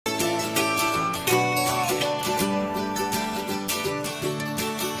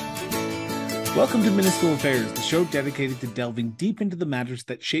Welcome to Municipal Affairs, the show dedicated to delving deep into the matters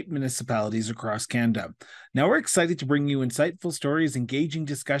that shape municipalities across Canada. Now, we're excited to bring you insightful stories, engaging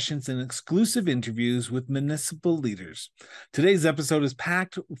discussions, and exclusive interviews with municipal leaders. Today's episode is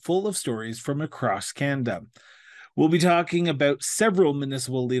packed full of stories from across Canada. We'll be talking about several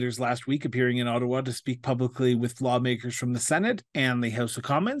municipal leaders last week appearing in Ottawa to speak publicly with lawmakers from the Senate and the House of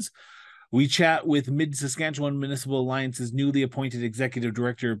Commons. We chat with Mid Saskatchewan Municipal Alliance's newly appointed Executive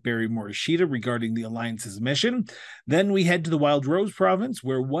Director Barry Morishita regarding the Alliance's mission. Then we head to the Wildrose Province,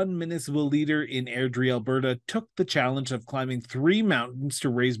 where one municipal leader in Airdrie Alberta took the challenge of climbing 3 mountains to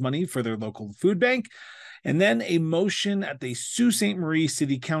raise money for their local food bank. And then a motion at the Sault Ste. Marie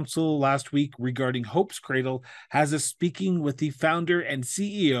City Council last week regarding Hope's Cradle has us speaking with the founder and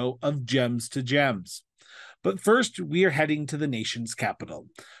CEO of Gems to Gems. But first, we are heading to the nation's capital.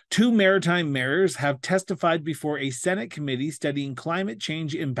 2 maritime mayors have testified before a Senate committee studying climate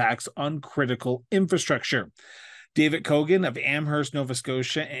change impacts on critical infrastructure. David Cogan of Amherst, Nova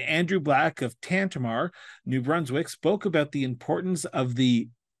Scotia, and Andrew Black of Tantramar, New Brunswick, spoke about the importance of the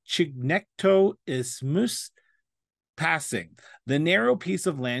Chignecto Isthmus passing. The narrow piece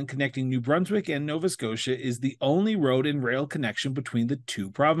of land connecting New Brunswick and Nova Scotia is the only road and rail connection between the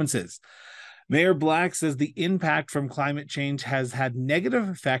two provinces. Mayor Black says the impact from climate change has had negative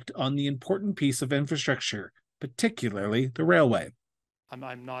effect on the important piece of infrastructure, particularly the railway.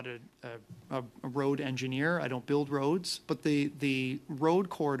 I'm not a road engineer. I don't build roads, but the road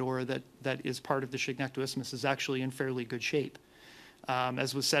corridor that is part of the Chignecto Isthmus is actually in fairly good shape.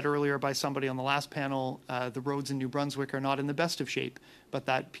 As was said earlier by somebody on the last panel, the roads in New Brunswick are not in the best of shape, but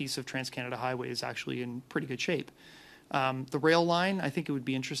that piece of Trans-Canada Highway is actually in pretty good shape. The rail line, I think it would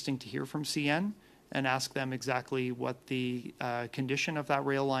be interesting to hear from CN and ask them exactly what the condition of that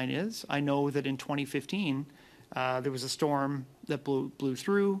rail line is. I know that in 2015, there was a storm that blew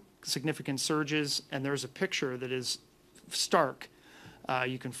through, significant surges, and there's a picture that is stark.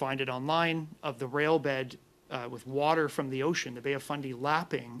 You can find it online of the rail bed with water from the ocean, the Bay of Fundy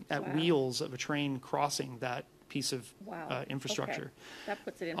lapping at wheels of a train crossing that piece of infrastructure. Okay. That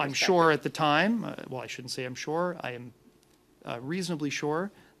puts it in I'm perspective. sure at the time, well, I shouldn't say I'm sure, I am reasonably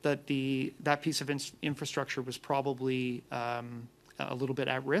sure that that piece of infrastructure was probably a little bit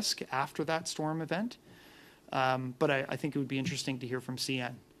at risk after that storm event. But I think it would be interesting to hear from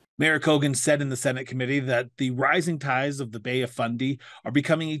CN. Mayor Cogan said in the Senate committee that the rising tides of the Bay of Fundy are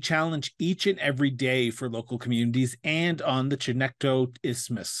becoming a challenge each and every day for local communities and on the Chignecto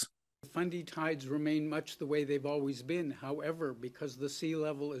Isthmus. Fundy tides remain much the way they've always been. However, because the sea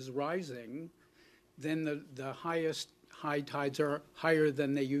level is rising, then the highest high tides are higher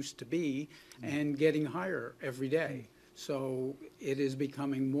than they used to be and getting higher every day. So it is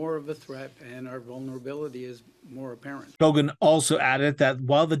becoming more of a threat and our vulnerability is more apparent. Cogan also added that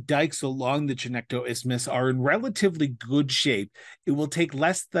while the dikes along the Chignecto Isthmus are in relatively good shape, it will take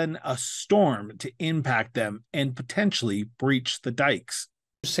less than a storm to impact them and potentially breach the dikes.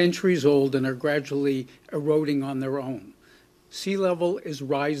 Centuries old and are gradually eroding on their own. Sea level is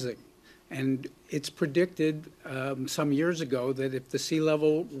rising, and it's predicted some years ago that if the sea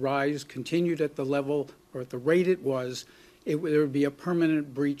level rise continued at the level or at the rate it was, there would be a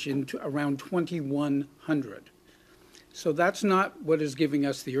permanent breach into around 2100. So that's not what is giving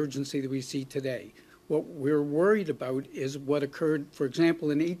us the urgency that we see today. What we're worried about is what occurred, for example,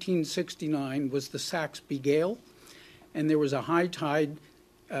 in 1869 was the Saxby Gale, and there was a high tide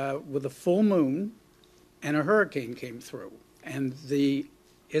with a full moon, and a hurricane came through. And the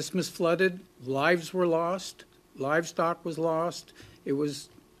isthmus flooded, lives were lost, livestock was lost. It was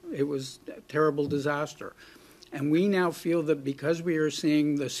a terrible disaster. And we now feel that because we are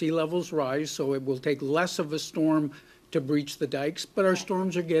seeing the sea levels rise, so it will take less of a storm to breach the dikes, but our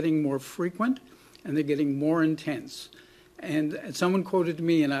storms are getting more frequent and they're getting more intense. And someone quoted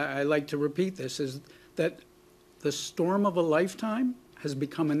me, and I like to repeat this, is that the storm of a lifetime has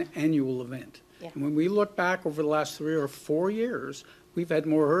become an annual event. Yeah. And when we look back over the last 3 or 4 years, we've had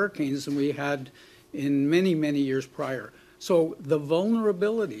more hurricanes than we had in many, many years prior. So the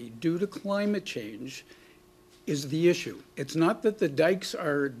vulnerability due to climate change is the issue. It's not that the dikes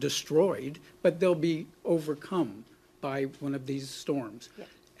are destroyed, but they'll be overcome by one of these storms. Yeah.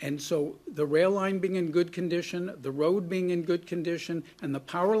 And so the rail line being in good condition, the road being in good condition, and the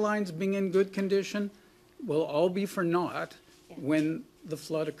power lines being in good condition will all be for naught when the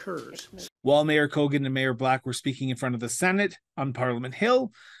flood occurs. While Mayor Cogan and Mayor Black were speaking in front of the Senate on Parliament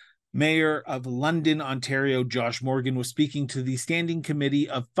Hill, Mayor of London, Ontario, Josh Morgan, was speaking to the Standing Committee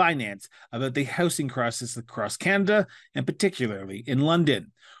of Finance about the housing crisis across Canada and particularly in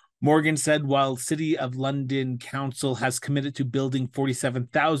London. Morgan said while City of London Council has committed to building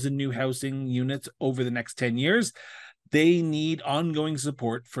 47,000 new housing units over the next 10 years, they need ongoing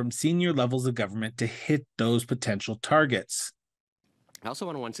support from senior levels of government to hit those potential targets. I also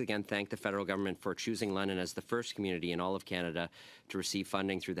want to once again thank the federal government for choosing London as the first community in all of Canada to receive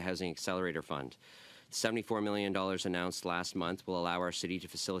funding through the Housing Accelerator Fund. $74 million announced last month will allow our city to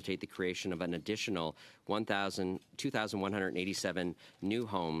facilitate the creation of an additional 2,187 new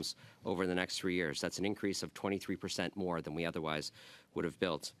homes over the next 3 years. That's an increase of 23% more than we otherwise would have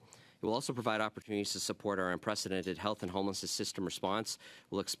built. It will also provide opportunities to support our unprecedented health and homelessness system response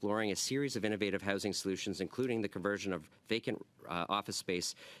while exploring a series of innovative housing solutions, including the conversion of vacant office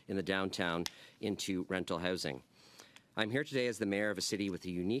space in the downtown into rental housing. I'm here today as the mayor of a city with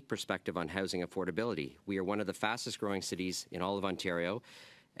a unique perspective on housing affordability. We are one of the fastest growing cities in all of Ontario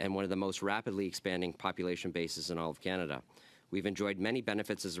and one of the most rapidly expanding population bases in all of Canada. We've enjoyed many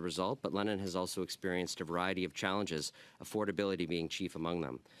benefits as a result, but London has also experienced a variety of challenges, affordability being chief among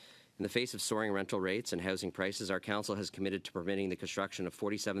them. In the face of soaring rental rates and housing prices, our council has committed to permitting the construction of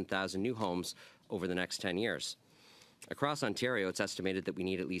 47,000 new homes over the next 10 years. Across Ontario, it's estimated that we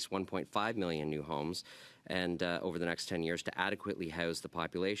need at least 1.5 million new homes and over the next 10 years to adequately house the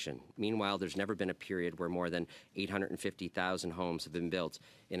population. Meanwhile, there's never been a period where more than 850,000 homes have been built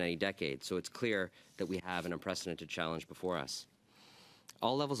in a decade, so it's clear that we have an unprecedented challenge before us.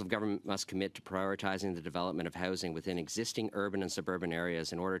 All levels of government must commit to prioritizing the development of housing within existing urban and suburban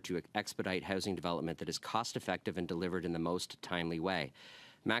areas in order to expedite housing development that is cost-effective and delivered in the most timely way.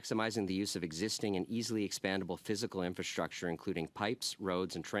 Maximizing the use of existing and easily expandable physical infrastructure, including pipes,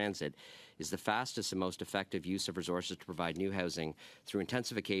 roads, and transit, is the fastest and most effective use of resources to provide new housing through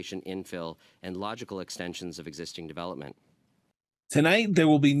intensification, infill, and logical extensions of existing development. Tonight, there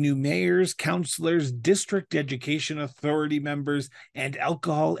will be new mayors, councillors, district education authority members, and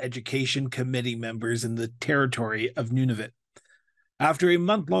alcohol education committee members in the territory of Nunavut. After a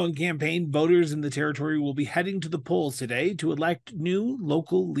month-long campaign, voters in the territory will be heading to the polls today to elect new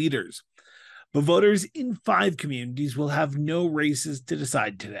local leaders. But voters in 5 communities will have no races to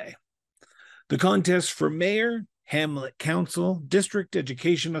decide today. The contest for mayor, Hamlet Council, District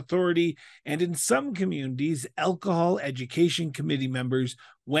Education Authority, and in some communities, Alcohol Education Committee members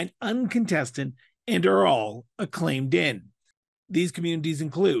went uncontested and are all acclaimed in. These communities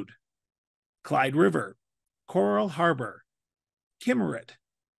include Clyde River, Coral Harbor, Kimmerit,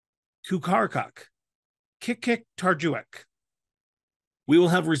 Kukarkuk, Kikik-Tarjuak. We will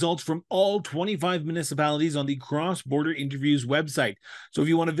have results from all 25 municipalities on the Cross Border Interviews website. So if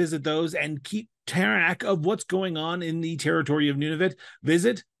you want to visit those and keep track of what's going on in the territory of Nunavut,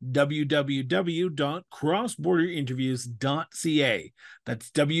 visit www.crossborderinterviews.ca.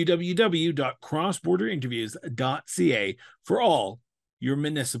 That's www.crossborderinterviews.ca for all your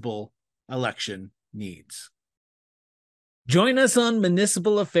municipal election needs. Join us on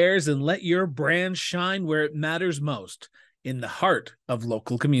Municipal Affairs and let your brand shine where it matters most, in the heart of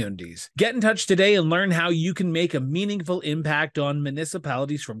local communities. Get in touch today and learn how you can make a meaningful impact on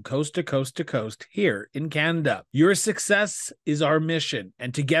municipalities from coast to coast to coast here in Canada. Your success is our mission,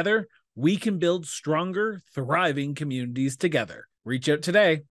 and together we can build stronger, thriving communities together. Reach out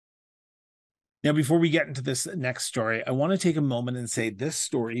today. Now, before we get into this next story, I want to take a moment and say this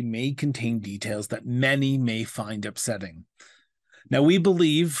story may contain details that many may find upsetting. Now, we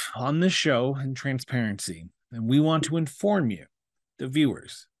believe on this show in transparency, and we want to inform you, the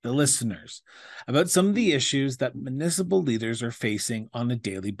viewers, the listeners, about some of the issues that municipal leaders are facing on a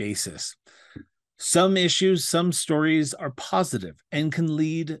daily basis. Some issues, some stories are positive and can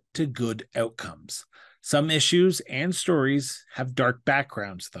lead to good outcomes. Some issues and stories have dark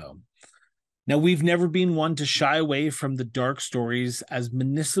backgrounds, though. Now, we've never been one to shy away from the dark stories, as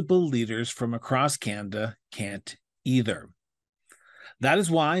municipal leaders from across Canada can't either. That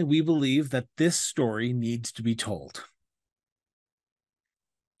is why we believe that this story needs to be told.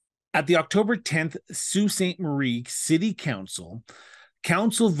 At the October 10th Sault Ste. Marie City Council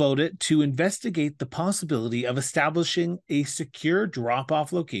voted to investigate the possibility of establishing a secure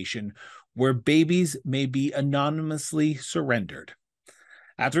drop-off location where babies may be anonymously surrendered.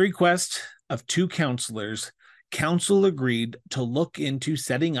 At the request of 2 councillors, council agreed to look into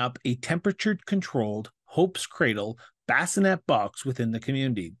setting up a temperature-controlled Hope's Cradle bassinet box within the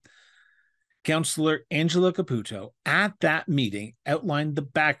community. Councillor Angela Caputo at that meeting outlined the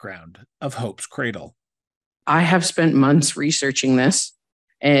background of Hope's Cradle. I have spent months researching this,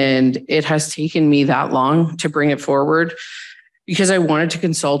 and it has taken me that long to bring it forward because I wanted to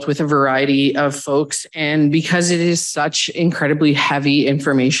consult with a variety of folks, and because it is such incredibly heavy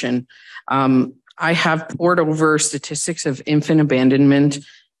information. I have poured over statistics of infant abandonment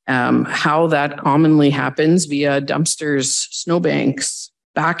How that commonly happens via dumpsters, snowbanks,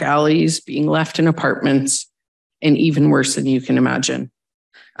 back alleys, being left in apartments, and even worse than you can imagine.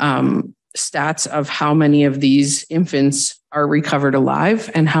 Stats of how many of these infants are recovered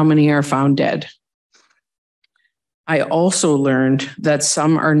alive and how many are found dead. I also learned that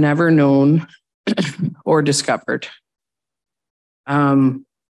some are never known or discovered.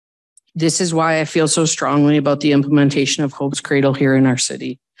 This is why I feel so strongly about the implementation of Hope's Cradle here in our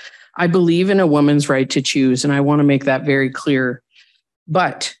city. I believe in a woman's right to choose, and I want to make that very clear.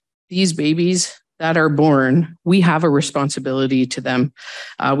 But these babies that are born, we have a responsibility to them.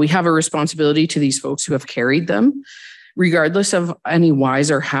 We have a responsibility to these folks who have carried them. Regardless of any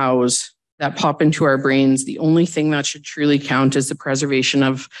whys or hows that pop into our brains, the only thing that should truly count is the preservation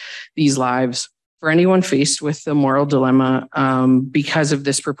of these lives. For anyone faced with the moral dilemma because of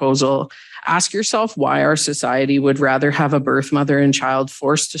this proposal, ask yourself why our society would rather have a birth mother and child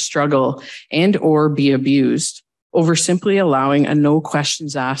forced to struggle and or be abused over simply allowing a no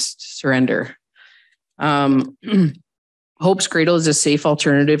questions asked surrender. Hope's Cradle is a safe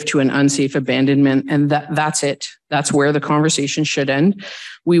alternative to an unsafe abandonment, and that's it. That's where the conversation should end.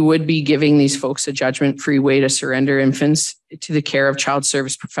 We would be giving these folks a judgment-free way to surrender infants to the care of child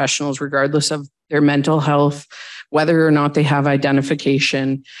service professionals, regardless of their mental health, whether or not they have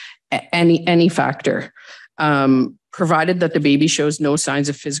identification, any factor. Provided that the baby shows no signs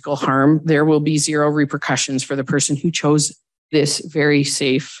of physical harm, there will be zero repercussions for the person who chose this very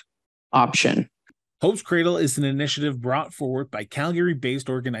safe option. Hope's Cradle is an initiative brought forward by Calgary-based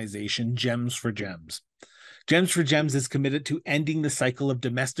organization Gems for Gems. Gems for Gems is committed to ending the cycle of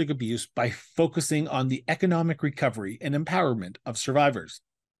domestic abuse by focusing on the economic recovery and empowerment of survivors.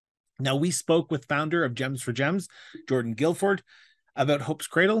 Now, we spoke with founder of Gems for Gems, Jordan Guilford, about Hope's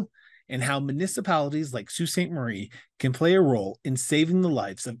Cradle and how municipalities like Sault Ste. Marie can play a role in saving the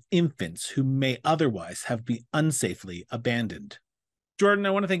lives of infants who may otherwise have been unsafely abandoned. Jordan,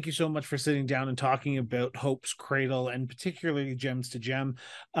 I want to thank you so much for sitting down and talking about Hope's Cradle and particularly Gems to Gem.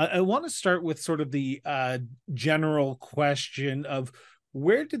 I want to start with sort of the general question of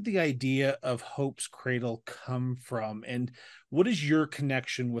where did the idea of Hope's Cradle come from, and what is your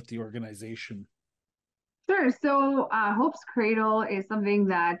connection with the organization? Sure. So Hope's Cradle is something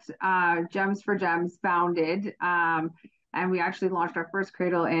that Gems for Gems founded, and we actually launched our first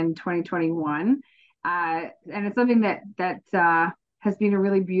cradle in 2021. And it's something that has been a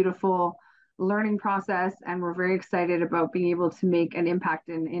really beautiful learning process, and we're very excited about being able to make an impact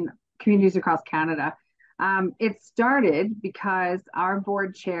in communities across Canada. It started because our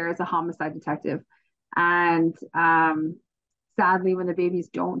board chair is a homicide detective, and sadly, when the babies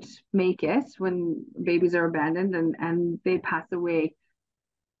don't make it, when babies are abandoned and they pass away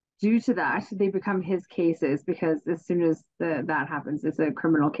due to that, they become his cases, because as soon as that happens, it's a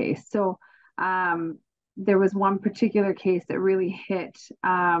criminal case. So there was one particular case that really hit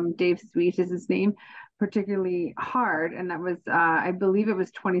Dave Sweet is his name, particularly hard. And that was, I believe it was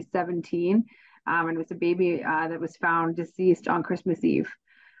 2017. And it was a baby that was found deceased on Christmas Eve.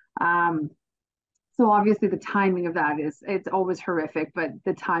 So obviously the timing of that it's always horrific, but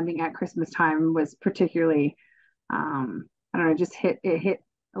the timing at Christmas time was particularly, I don't know, just hit a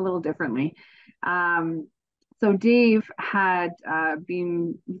little differently. So Dave had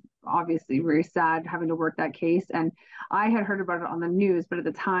been obviously very sad having to work that case, and I had heard about it on the news, but at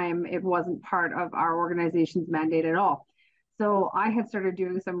the time it wasn't part of our organization's mandate at all. So I had started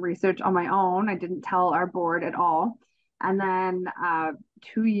doing some research on my own. I didn't tell our board at all. And then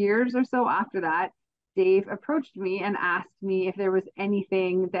 2 years or so after that, Dave approached me and asked me if there was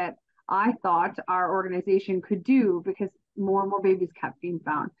anything that I thought our organization could do, because more and more babies kept being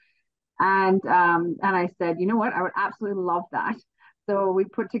found. And I said, you know what, I would absolutely love that. So we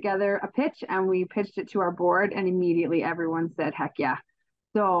put together a pitch and we pitched it to our board, and immediately everyone said, heck yeah.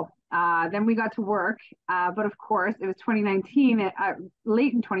 So then we got to work. But of course, it was 2019,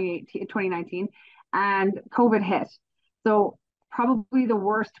 late in 2019, and COVID hit. So probably the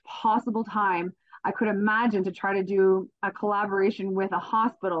worst possible time I could imagine to try to do a collaboration with a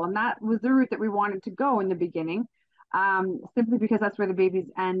hospital. And that was the route that we wanted to go in the beginning, simply because that's where the babies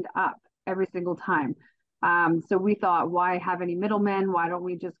end up every single time. So we thought, why have any middlemen? Why don't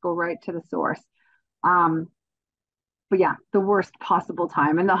we just go right to the source? But yeah, the worst possible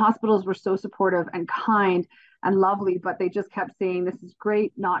time. And the hospitals were so supportive and kind and lovely, but they just kept saying, this is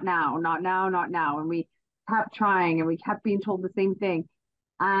great, not now, not now, not now. And we kept trying, and we kept being told the same thing.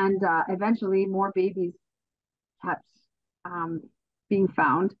 And eventually more babies kept being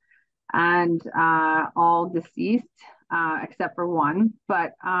found, and all deceased, except for one.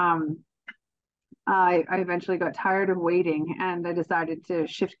 But I eventually got tired of waiting, and I decided to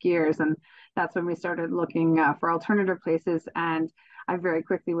shift gears. And that's when we started looking for alternative places. And I very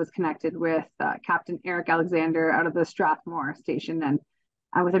quickly was connected with Captain Eric Alexander out of the Strathmore station. And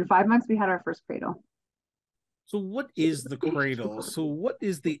within 5 months, we had our first cradle. So what is the cradle? So what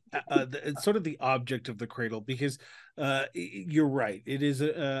is the sort of the object of the cradle? Because you're right, it is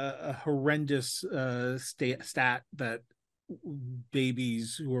a horrendous stat that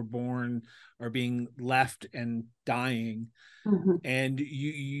babies who are born are being left and dying. Mm-hmm. And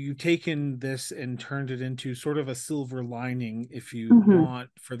you've taken this and turned it into sort of a silver lining, if you Mm-hmm. want,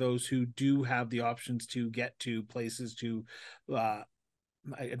 for those who do have the options to get to places to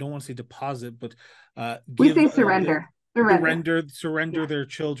I don't want to say deposit, but We give say surrender. surrender Yeah. their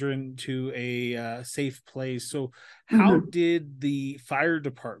children to a safe place. So how Mm-hmm. did the fire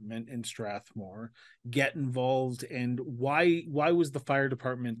department in Strathmore get involved, and why was the fire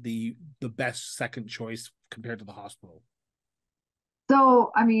department the best second choice compared to the hospital?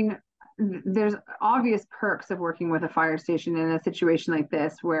 So, I mean, there's obvious perks of working with a fire station in a situation like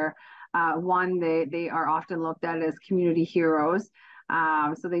this, where one, they are often looked at as community heroes.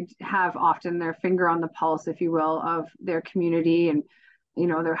 So they have often their finger on the pulse, if you will, of their community, and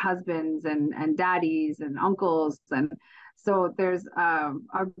their husbands and daddies and uncles, and so there's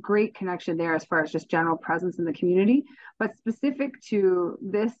a great connection there as far as just general presence in the community. But specific to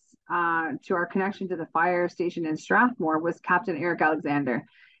this, to our connection to the fire station in Strathmore, was Captain Eric Alexander.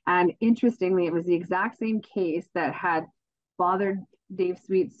 And interestingly, it was the exact same case that had bothered Dave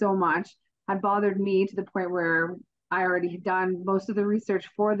Sweet so much, had bothered me to the point where I already had done most of the research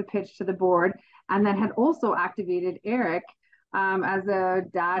for the pitch to the board, and then had also activated Eric as a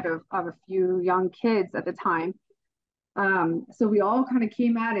dad of a few young kids at the time. So we all kind of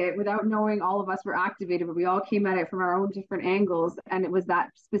came at it without knowing all of us were activated, but we all came at it from our own different angles. And it was that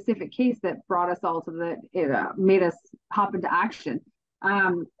specific case that brought us all to it made us hop into action.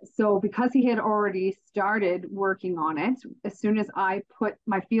 So because he had already started working on it, as soon as I put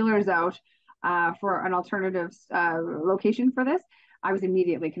my feelers out for an alternative location for this, I was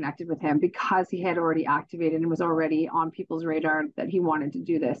immediately connected with him because he had already activated and was already on people's radar that he wanted to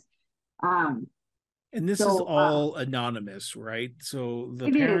do this. And this is all anonymous, right? So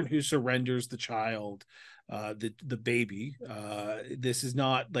the parent who surrenders the child, the baby, this is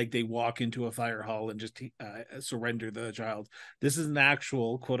not like they walk into a fire hall and just surrender the child. This is an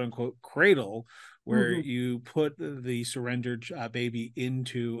actual quote unquote cradle where you put the surrendered baby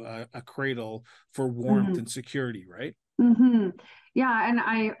into a cradle for warmth and security, right? Yeah, and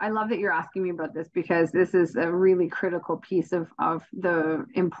I love that you're asking me about this, because this is a really critical piece of the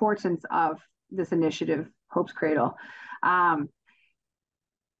importance of this initiative, Hope's Cradle.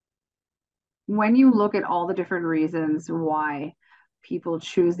 When you look at all the different reasons why people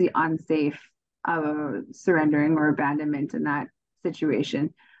choose the unsafe surrendering or abandonment in that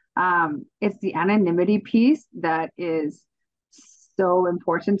situation, it's the anonymity piece that is so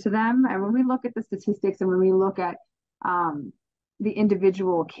important to them. And when we look at the statistics and when we look at the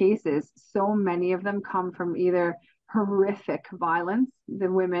individual cases, so many of them come from either horrific violence. The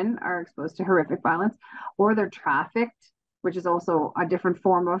women are exposed to horrific violence, or they're trafficked, which is also a different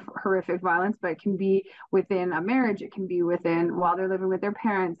form of horrific violence, but it can be within a marriage. It can be within while they're living with their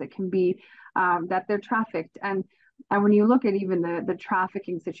parents. It can be that they're trafficked. And when you look at even the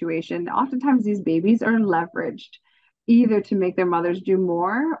trafficking situation, oftentimes these babies are leveraged either to make their mothers do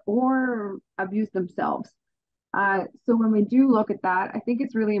more or abuse themselves. So when we do look at that, I think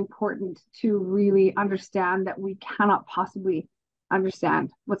it's really important to really understand that we cannot possibly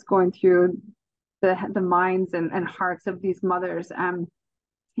understand what's going through the minds and hearts of these mothers.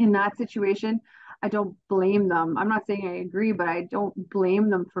 In that situation, I don't blame them. I'm not saying I agree, but I don't blame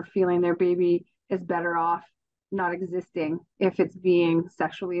them for feeling their baby is better off not existing if it's being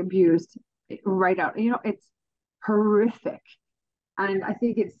sexually abused right out. It's horrific. And I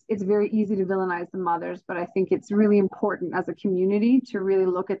think it's very easy to villainize the mothers, but I think it's really important as a community to really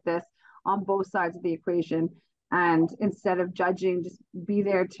look at this on both sides of the equation. And instead of judging, just be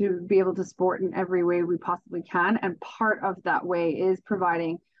there to be able to support in every way we possibly can. And part of that way is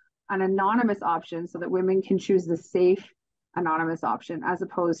providing an anonymous option so that women can choose the safe anonymous option, as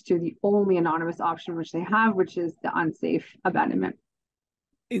opposed to the only anonymous option which they have, which is the unsafe abandonment.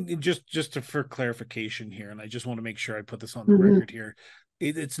 Just for clarification here, and I just want to make sure I put this on the record here,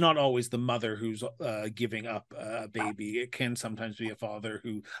 it's not always the mother who's giving up a baby. It can sometimes be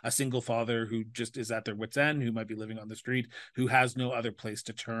a single father who just is at their wit's end, who might be living on the street, who has no other place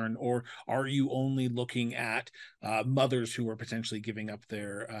to turn. Or are you only looking at mothers who are potentially giving up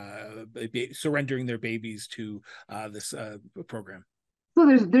surrendering their babies to this program? So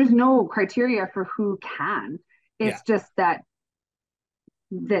there's no criteria for who can. Yeah. It's just that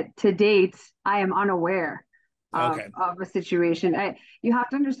to date, I am unaware Okay. of a situation. You have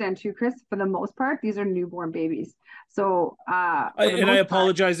to understand too, Chris, for the most part, these are newborn babies. So for the And I most part,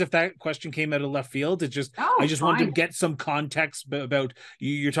 apologize if that question came out of left field. It's just I oh, just wanted to fine. get some context about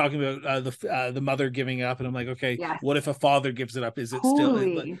you. You're talking about the mother giving up, and I'm like, okay, Yes, what if a father gives it up? Is it still?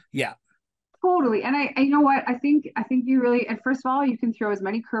 totally. Yeah. Totally. And you know what? I think you really, and first of all, you can throw as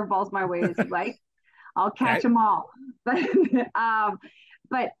many curveballs my way as you like. I'll catch Okay. them all. But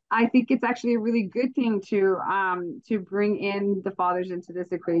but I think it's actually a really good thing to bring in the fathers into this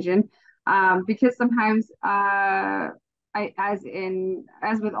equation, because sometimes as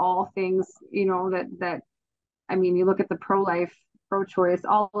with all things, you know, that I mean, you look at the pro-life, pro-choice,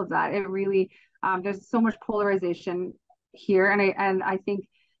 all of that. It really there's so much polarization here, and I think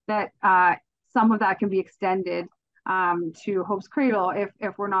that some of that can be extended to Hope's Cradle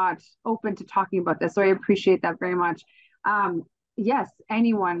if we're not open to talking about this. So I appreciate that very much. Yes,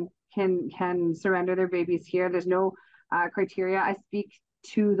 anyone can surrender their babies here. There's no criteria. I speak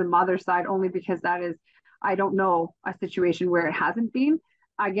to the mother side only because that is, I don't know a situation where it hasn't been.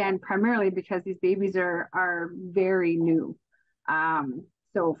 Again, primarily because these babies are very new.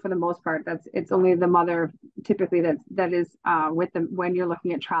 So for the most part, it's only the mother typically that is with them when you're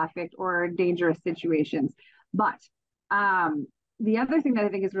looking at trafficked or dangerous situations. But the other thing that I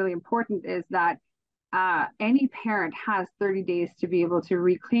think is really important is that any parent has 30 days to be able to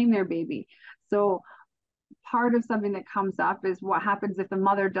reclaim their baby. So part of something that comes up is what happens if the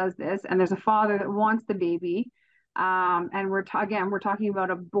mother does this and there's a father that wants the baby, and we're talking about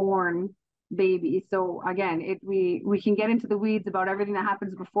a born baby. So again, we can get into the weeds about everything that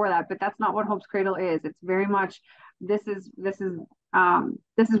happens before that, but that's not what Hope's Cradle is. It's very much this is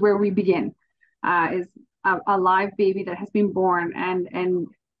where we begin, is a live baby that has been born, and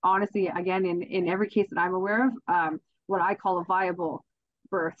honestly, again, in every case that I'm aware of, what I call a viable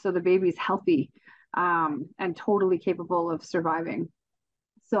birth. So the baby's healthy, and totally capable of surviving.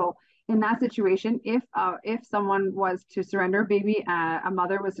 So in that situation, if someone was to surrender a baby, a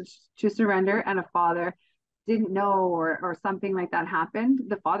mother was to surrender, and a father didn't know, or something like that happened,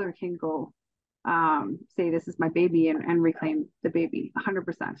 the father can go say, "This is my baby," and reclaim the baby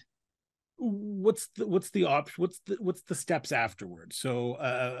 100%. What's the option? What's the steps afterwards? So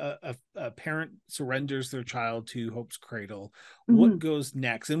a parent surrenders their child to Hope's Cradle. What Mm-hmm. goes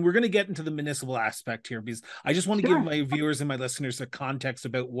next? And we're going to get into the municipal aspect here, because I just want to give Sure, my viewers and my listeners a context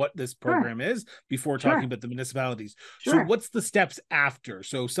about what this sure, program is before talking sure, about the municipalities. So sure. what's the steps after?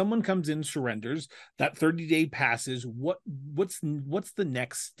 So someone comes in, surrenders, that 30-day passes. What's the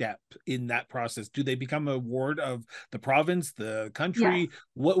next step in that process? Do they become a ward of the province, the Yes. country?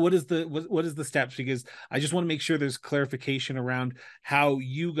 What is the steps? Because I just want to make sure there's clarification around how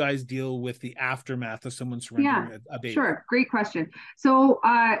you guys deal with the aftermath of someone Yeah, surrendering a baby. sure. Great question. So,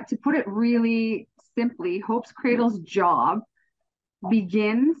 to put it really simply, Hope's Cradle's job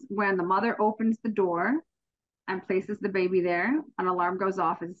begins when the mother opens the door and places the baby there. An alarm goes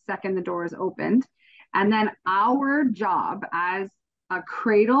off as the second the door is opened. And then our job as a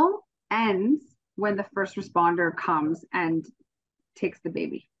cradle ends when the first responder comes and takes the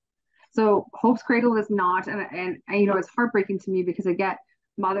baby. So Hope's Cradle is not, and you know, it's heartbreaking to me because I get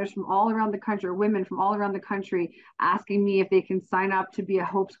mothers from all around the country, or women from all around the country, asking me if they can sign up to be a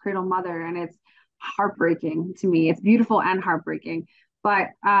Hope's Cradle mother, and it's heartbreaking to me. It's beautiful and heartbreaking. But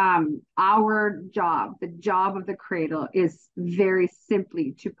our job, the job of the cradle, is very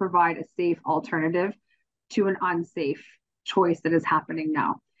simply to provide a safe alternative to an unsafe choice that is happening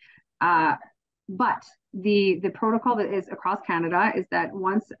now. But the protocol that is across Canada is that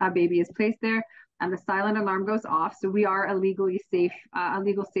once a baby is placed there and the silent alarm goes off, so we are a legally safe, a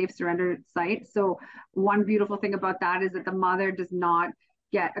legal safe surrender site. So one beautiful thing about that is that the mother does not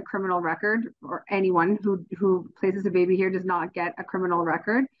get a criminal record, or anyone who places a baby here does not get a criminal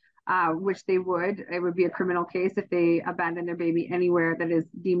record, which they would. It would be a criminal case if they abandon their baby anywhere that is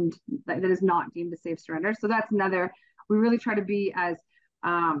not deemed a safe surrender. So that's another. We really try to be as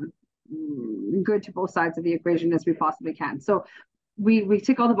good to both sides of the equation as we possibly can. So we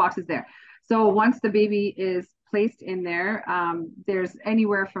tick all the boxes there. So once the baby is placed in there, there's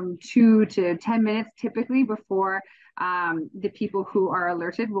anywhere from 2 to 10 minutes typically before the people who are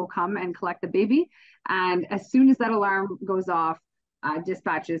alerted will come and collect the baby. And as soon as that alarm goes off,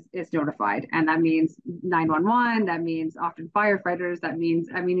 dispatch is notified, and that means 911. That means often firefighters. That means,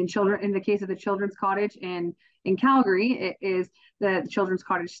 I mean, in the case of the Children's Cottage in Calgary, it is the Children's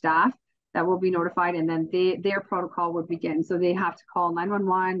Cottage staff that will be notified, and then their protocol would begin. So they have to call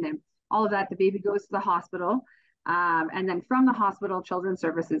 911 and all of that. The baby goes to the hospital. And then from the hospital, Children's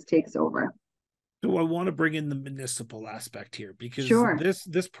Services takes over. So I want to bring in the municipal aspect here because Sure.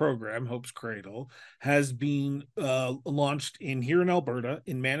 this program, Hope's Cradle, has been launched here in Alberta,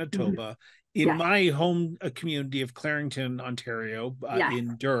 in Manitoba, in Yes. my home community of Clarington, Ontario, Yes.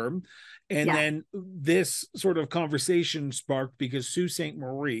 in Durham. And Yes. then this sort of conversation sparked because Sault Ste.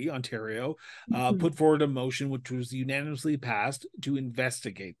 Marie, Ontario, put forward a motion which was unanimously passed to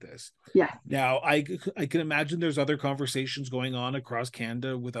investigate this. Yes. Now, I can imagine there's other conversations going on across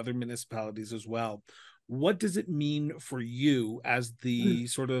Canada with other municipalities as well. What does it mean for you as the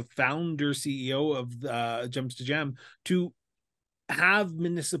sort of founder CEO of Gems to Gem to have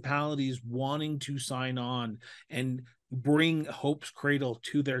municipalities wanting to sign on and bring Hope's Cradle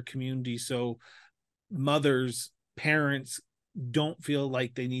to their community so mothers, parents don't feel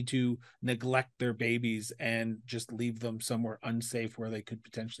like they need to neglect their babies and just leave them somewhere unsafe where they could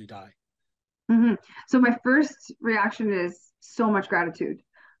potentially die? So my first reaction is so much gratitude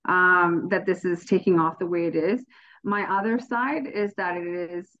that this is taking off the way it is. My other side is that it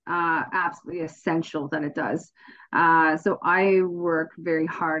is absolutely essential that it does. So I work very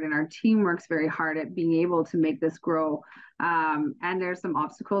hard, and our team works very hard at being able to make this grow. And there's some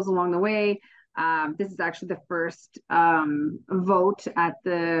obstacles along the way. This is actually the first vote at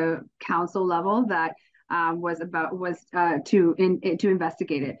the council level that was to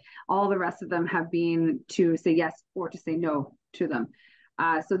investigate it. All the rest of them have been to say yes or to say no to them.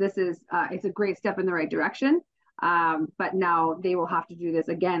 So this is it's a great step in the right direction. But now they will have to do this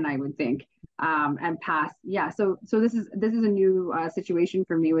again, I would think, and pass. Yeah. So this is a new situation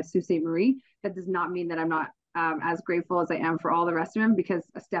for me with Sault Ste. Marie. That does not mean that I'm not as grateful as I am for all the rest of them, because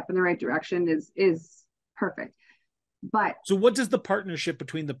a step in the right direction is perfect. But so what does the partnership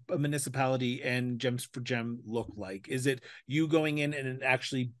between the municipality and Gems for Gem look like? Is it you going in and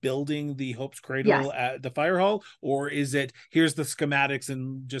actually building the Hope's Cradle yes. at the fire hall, or is it here's the schematics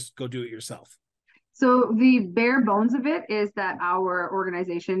and just go do it yourself? So the bare bones of it is that our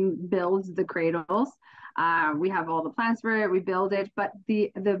organization builds the cradles. We have all the plans for it, we build it. But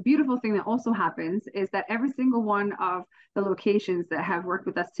the beautiful thing that also happens is that every single one of the locations that have worked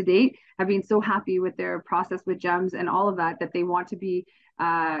with us to date have been so happy with their process with Gems and all of that, that they want to be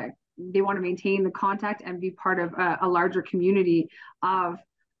they want to maintain the contact and be part of a larger community of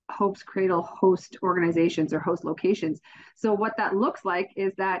Hope's Cradle host organizations or host locations. So what that looks like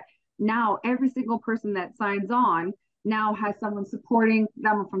is that now every single person that signs on now has someone supporting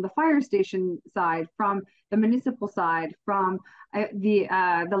them from the fire station side, from the municipal side, from the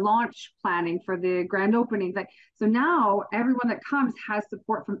launch planning for the grand opening. Like, so now everyone that comes has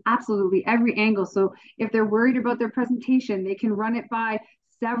support from absolutely every angle. So if they're worried about their presentation, they can run it by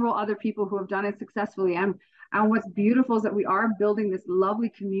several other people who have done it successfully. And what's beautiful is that we are building this lovely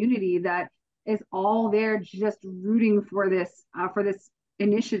community that is all there just rooting for this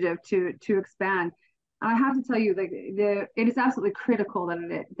initiative to expand. I have to tell you, like, it is absolutely critical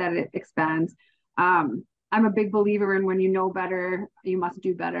that it expands. I'm a big believer in when you know better, you must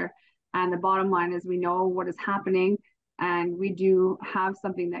do better. And the bottom line is we know what is happening, and we do have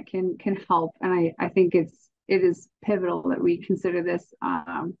something that can help. And I think it is pivotal that we consider this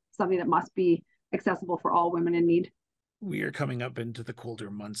something that must be accessible for all women in need. We are coming up into the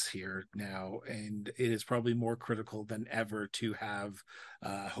colder months here now, and it is probably more critical than ever to have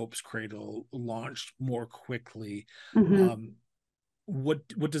Hope's Cradle launched more quickly.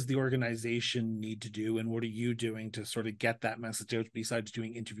 What does the organization need to do, and what are you doing to sort of get that message out, besides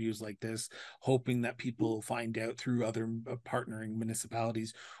doing interviews like this, hoping that people find out through other partnering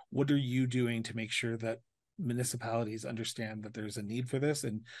municipalities? What are you doing to make sure that municipalities understand that there's a need for this,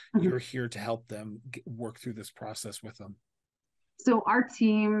 and you're here to help them work through this process with them? So our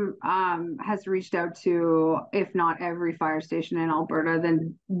team has reached out to, if not every fire station in Alberta,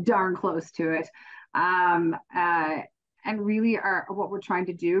 then darn close to it. And really what we're trying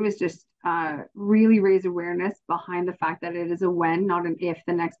to do is just really raise awareness behind the fact that it is a when, not an if,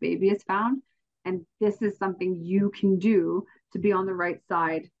 the next baby is found. And this is something you can do to be on the right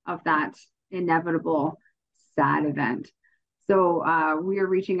side of that inevitable sad event. So we are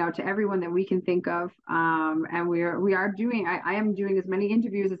reaching out to everyone that we can think of, and we are doing. I am doing as many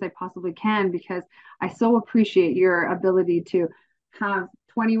interviews as I possibly can, because I so appreciate your ability to have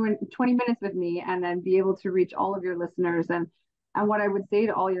 20 minutes with me and then be able to reach all of your listeners. And what I would say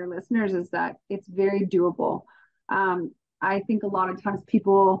to all your listeners is that it's very doable. I think a lot of times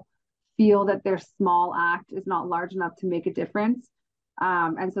people feel that their small act is not large enough to make a difference,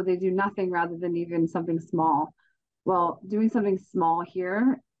 and so they do nothing rather than even something small. Well, doing something small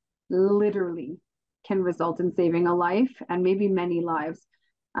here literally can result in saving a life and maybe many lives.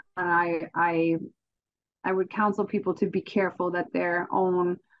 And I would counsel people to be careful that their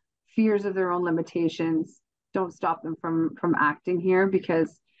own fears of their own limitations don't stop them from acting here,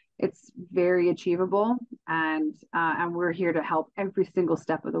 because it's very achievable, and we're here to help every single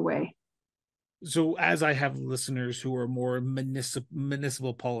step of the way. So as I have listeners who are more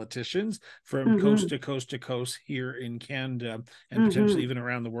municipal politicians from coast to coast to coast here in Canada and potentially even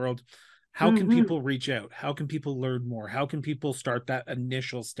around the world, how can people reach out? How can people learn more? How can people start that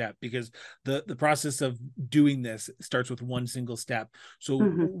initial step? Because the process of doing this starts with one single step. So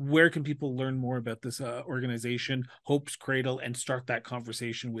where can people learn more about this organization, Hope's Cradle, and start that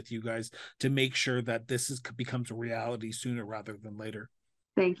conversation with you guys to make sure that this becomes a reality sooner rather than later?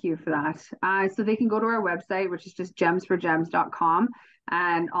 Thank you for that. So they can go to our website, which is just gemsforgems.com.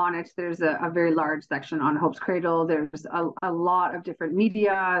 And on it, there's a very large section on Hope's Cradle. There's a lot of different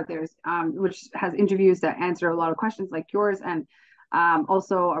media. There's which has interviews that answer a lot of questions like yours. And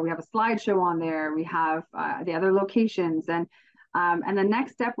also we have a slideshow on there. We have the other locations. And the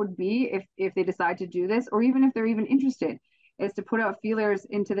next step would be, if they decide to do this, or even if they're even interested, is to put out feelers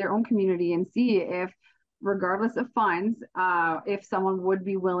into their own community and see if, regardless of funds, if someone would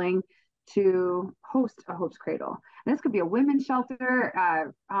be willing to host a Hope's Cradle. And this could be a women's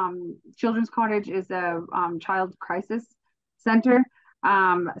shelter. Children's Cottage is a child crisis center.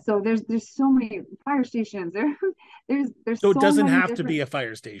 So there's so many fire stations. There's so it doesn't have different... to be a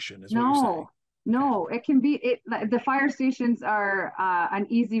fire station, is what no, you're saying. No, it can be. The fire stations are an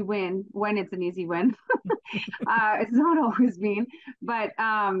easy win when it's an easy win. It's not always been, but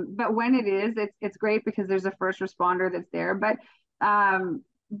when it is, it's great because there's a first responder that's there. But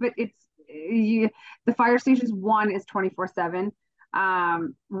it's the fire stations, one is 24/7.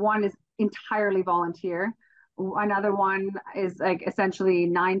 One is entirely volunteer. Another one is like essentially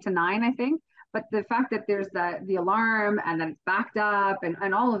 9 to 9, I think. But the fact that there's the alarm and then it's backed up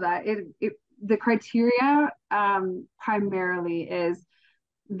and all of that, the criteria primarily is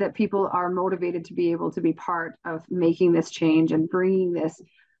that people are motivated to be able to be part of making this change and bringing this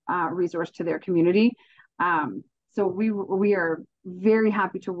resource to their community. So we are very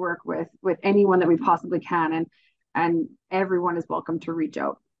happy to work with anyone that we possibly can, and everyone is welcome to reach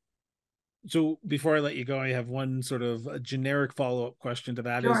out. So before I let you go, I have one sort of a generic follow-up question to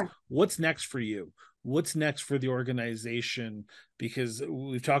that. Sure. Is what's next for you? What's next for the organization? Because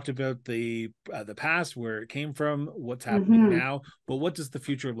we've talked about the past, where it came from, what's happening now, but what does the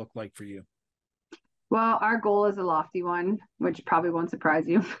future look like for you? Well, our goal is a lofty one, which probably won't surprise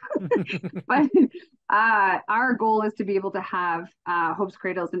you. But our goal is to be able to have Hope's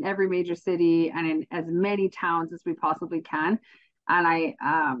Cradles in every major city and in as many towns as we possibly can. And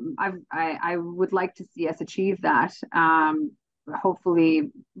I would like to see us achieve that,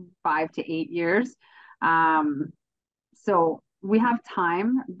 hopefully 5 to 8 years. So we have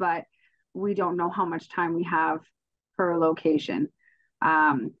time, but we don't know how much time we have per location.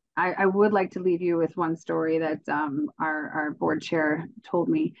 I would like to leave you with one story that our board chair told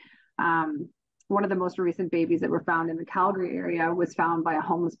me. One of the most recent babies that were found in the Calgary area was found by a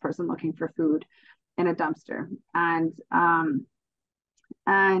homeless person looking for food in a dumpster. And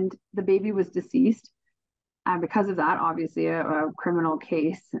the baby was deceased. And because of that, obviously a criminal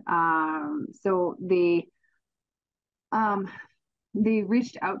case. So they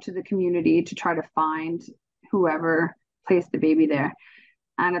reached out to the community to try to find whoever placed the baby there.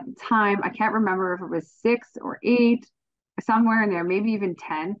 And at the time, I can't remember if it was 6 or 8, somewhere in there, maybe even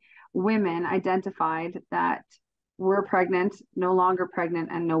 10 women identified that were pregnant, no longer pregnant,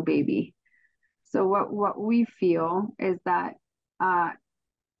 and no baby. So what we feel is that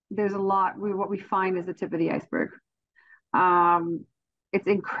there's a lot. What we find is the tip of the iceberg. It's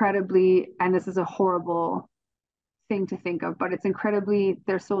incredibly, and this is a horrible thing to think of, but it's incredibly,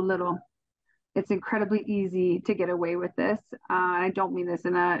 there's so little. It's incredibly easy to get away with this. I don't mean this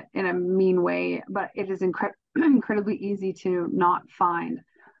in a mean way, but it is incredibly easy to not find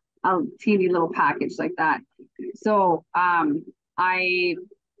a teeny little package like that. So I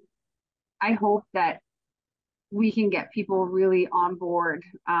hope that we can get people really on board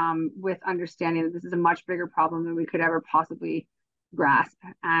with understanding that this is a much bigger problem than we could ever possibly grasp,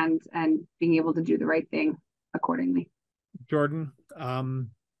 and being able to do the right thing accordingly. Jordan,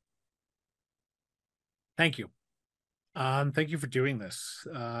 thank you. Thank you for doing this.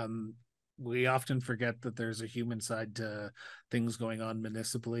 We often forget that there's a human side to things going on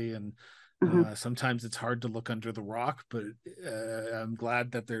municipally, and sometimes it's hard to look under the rock, but I'm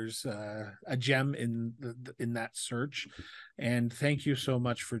glad that there's a gem in that search. And thank you so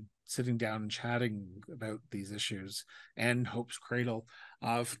much for sitting down and chatting about these issues and Hope's Cradle.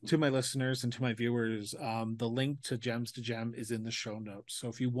 To my listeners and to my viewers, the link to Gems to Gem is in the show notes. So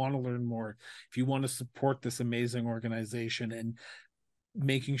if you want to learn more, if you want to support this amazing organization and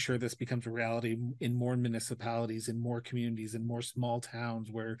making sure this becomes a reality in more municipalities, in more communities, in more small towns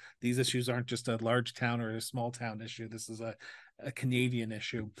where these issues aren't just a large town or a small town issue, this is a Canadian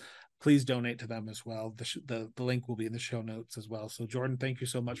issue, please donate to them as well. The link will be in the show notes as well. So Jordan, thank you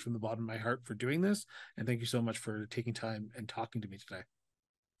so much from the bottom of my heart for doing this. And thank you so much for taking time and talking to me today.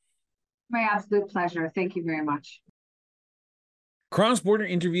 My absolute pleasure. Thank you very much. Cross-Border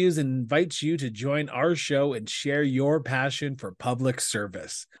Interviews invites you to join our show and share your passion for public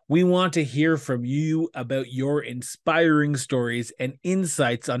service. We want to hear from you about your inspiring stories and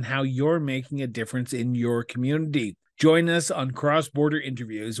insights on how you're making a difference in your community. Join us on Cross-Border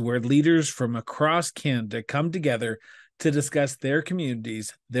Interviews, where leaders from across Canada come together to discuss their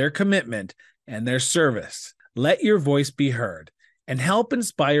communities, their commitment, and their service. Let your voice be heard and help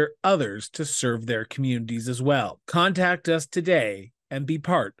inspire others to serve their communities as well. Contact us today and be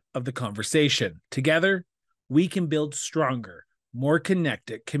part of the conversation. Together, we can build stronger, more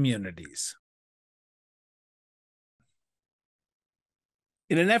connected communities.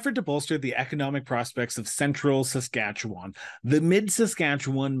 In an effort to bolster the economic prospects of central Saskatchewan, the Mid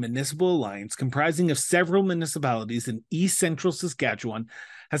Saskatchewan Municipal Alliance, comprising of several municipalities in east central Saskatchewan,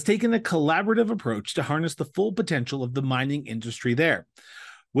 has taken a collaborative approach to harness the full potential of the mining industry there.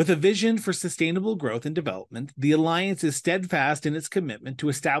 With a vision for sustainable growth and development, the Alliance is steadfast in its commitment to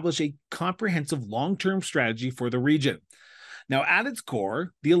establish a comprehensive long-term strategy for the region. Now, at its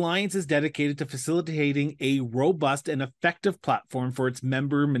core, the Alliance is dedicated to facilitating a robust and effective platform for its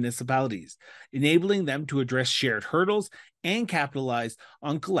member municipalities, enabling them to address shared hurdles and capitalize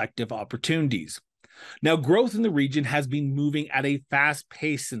on collective opportunities. Now, growth in the region has been moving at a fast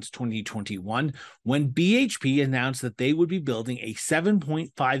pace since 2021, when BHP announced that they would be building a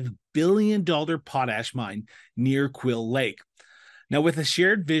 $7.5 billion potash mine near Quill Lake. Now, with a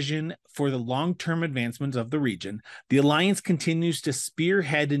shared vision for the long-term advancement of the region, the Alliance continues to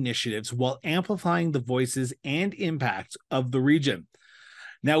spearhead initiatives while amplifying the voices and impacts of the region.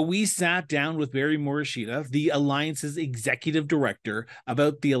 Now, we sat down with Barry Morishita, the Alliance's Executive Director,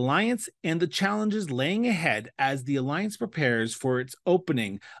 about the Alliance and the challenges laying ahead as the Alliance prepares for its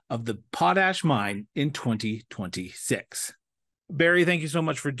opening of the potash mine in 2026. Barry, thank you so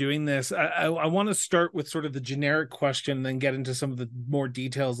much for doing this. I want to start with sort of the generic question and then get into some of the more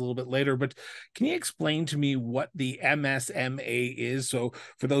details a little bit later. But can you explain to me what the MSMA is? So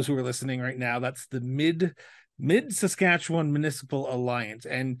for those who are listening right now, that's the Mid Saskatchewan Municipal Alliance.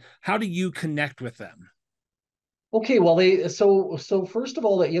 And how do you connect with them? Okay, well, so first of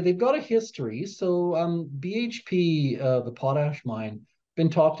all, they've got a history. So BHP, the potash mine, been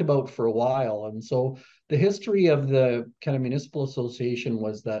talked about for a while, and so the history of the kind of municipal association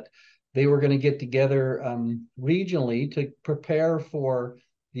was that they were going to get together regionally to prepare for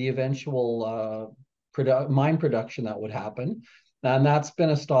the eventual mine production that would happen, and that's been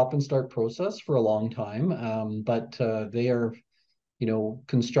a stop and start process for a long time. But they are,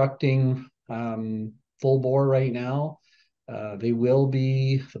 constructing full bore right now.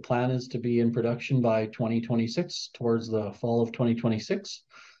 The plan is to be in production by 2026, towards the fall of 2026.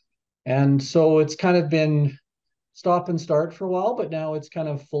 And so it's kind of been stop and start for a while, but now it's kind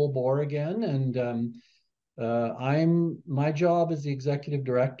of full bore again. And my job as the executive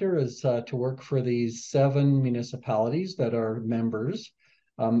director is to work for these 7 municipalities that are members,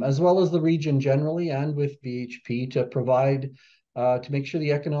 as well as the region generally, and with BHP to provide, to make sure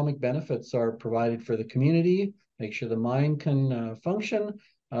the economic benefits are provided for the community, make sure the mine can function.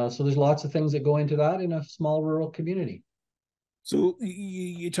 So there's lots of things that go into that in a small rural community. So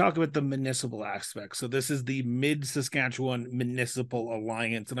you talk about the municipal aspect. So this is the Mid Saskatchewan Municipal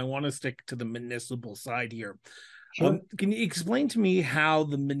Alliance, and I want to stick to the municipal side here. Sure. Can you explain to me how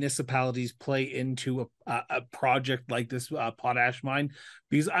the municipalities play into a project like this potash mine?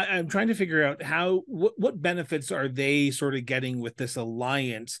 Because I'm trying to figure out what benefits are they sort of getting with this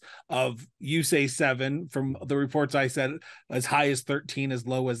alliance of, you say 7, from the reports I said, as high as 13, as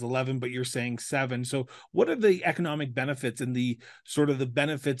low as 11, but you're saying 7. So what are the economic benefits and the sort of the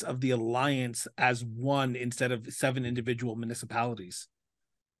benefits of the alliance as one instead of 7 individual municipalities?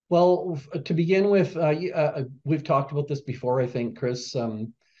 Well, to begin with, we've talked about this before, I think, Chris.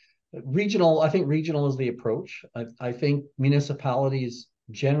 Regional is the approach. I think municipalities,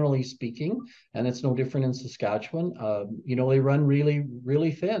 generally speaking, and it's no different in Saskatchewan, they run really,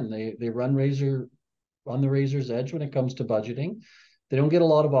 really thin. They run on the razor's edge when it comes to budgeting. They don't get a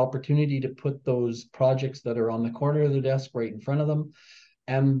lot of opportunity to put those projects that are on the corner of the desk right in front of them.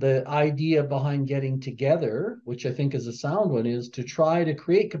 And the idea behind getting together, which I think is a sound one, is to try to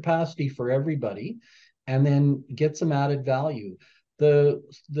create capacity for everybody and then get some added value.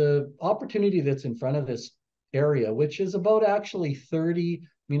 The opportunity that's in front of this area, which is about actually 30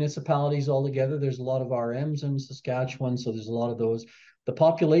 municipalities altogether. There's a lot of RMs in Saskatchewan, so there's a lot of those. The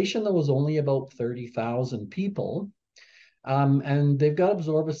population, though, was only about 30,000 people. And they've got to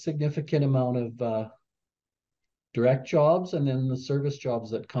absorb a significant amount of direct jobs and then the service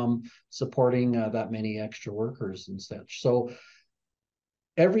jobs that come supporting that many extra workers and such. So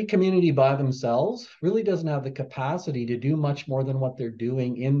every community by themselves really doesn't have the capacity to do much more than what they're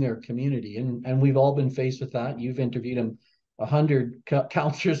doing in their community. And we've all been faced with that. You've interviewed 100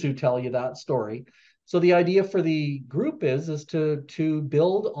 counselors who tell you that story. So the idea for the group is to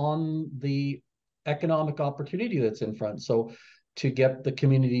build on the economic opportunity that's in front. So to get the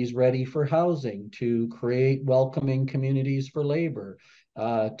communities ready for housing, to create welcoming communities for labor,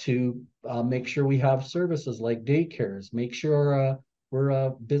 to make sure we have services like daycares, make sure we're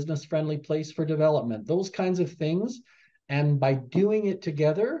a business-friendly place for development, those kinds of things. And by doing it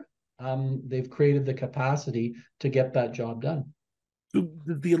together, they've created the capacity to get that job done.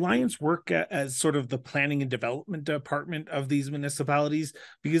 Does the Alliance work as sort of the planning and development department of these municipalities?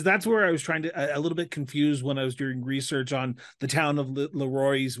 Because that's where I was trying to, a little bit confused when I was doing research on the town of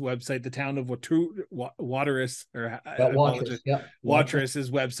Leroy's website, the town of Waterous, or Waterous's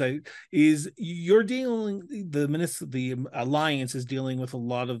website, is you're dealing, the Alliance is dealing with a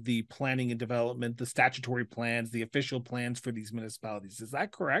lot of the planning and development, the statutory plans, the official plans for these municipalities. Is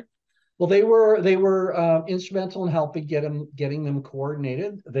that correct? Well, they were instrumental in helping getting them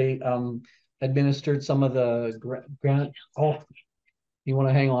coordinated. They administered some of the grant. Oh, you want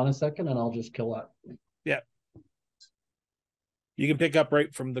to hang on a second, and I'll just kill that. Yeah, you can pick up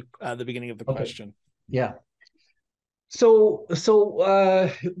right from the beginning of the question. Yeah. So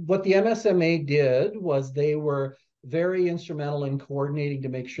what the MSMA did was they were very instrumental in coordinating to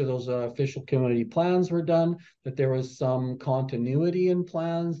make sure those official community plans were done, that there was some continuity in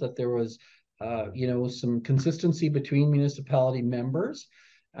plans, that there was, some consistency between municipality members,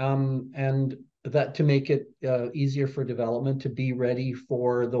 and that to make it easier for development to be ready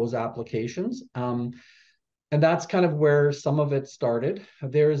for those applications. And that's kind of where some of it started.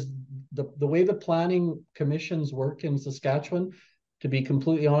 There's the way the planning commissions work in Saskatchewan, to be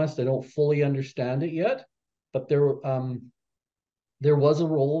completely honest, I don't fully understand it yet. But there was a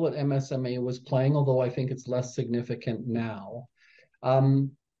role that MSMA was playing, although I think it's less significant now.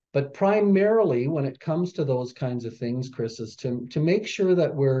 But primarily, when it comes to those kinds of things, Chris, is to make sure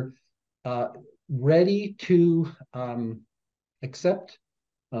that we're ready to accept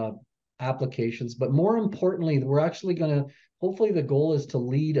applications. But more importantly, we're actually going to, hopefully the goal is to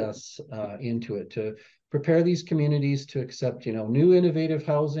lead us into it, to prepare these communities to accept, new innovative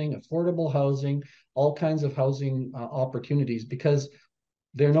housing, affordable housing, all kinds of housing opportunities, because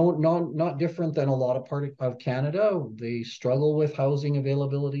they're not different than a lot of part of Canada. They struggle with housing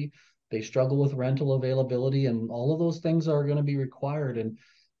availability, they struggle with rental availability, and all of those things are going to be required. And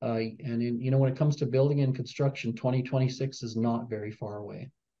when it comes to building and construction, 2026 is not very far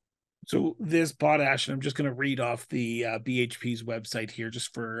away. So this potash, and I'm just going to read off the BHP's website here,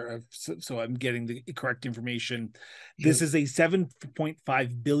 just for so I'm getting the correct information. Sure. This is a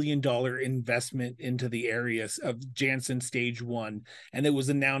 $7.5 billion investment into the areas of Jansen Stage 1, and it was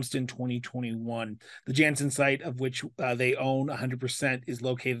announced in 2021. The Jansen site, of which they own 100%, is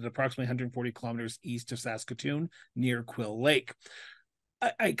located approximately 140 kilometers east of Saskatoon, near Quill Lake.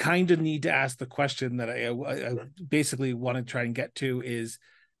 I kind of need to ask the question that I basically want to try and get to is,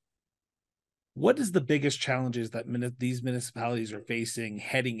 what is the biggest challenges that these municipalities are facing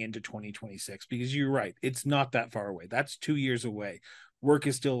heading into 2026? Because you're right, it's not that far away. That's 2 years away. Work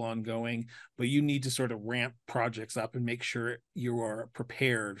is still ongoing, but you need to sort of ramp projects up and make sure you are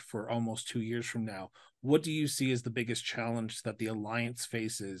prepared for almost 2 years from now. What do you see as the biggest challenge that the Alliance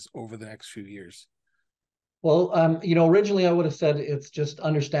faces over the next few years? Well, originally I would have said it's just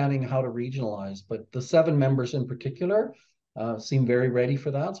understanding how to regionalize, but the 7 members in particular seem very ready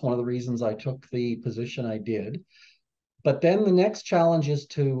for that. It's one of the reasons I took the position I did. But then the next challenge is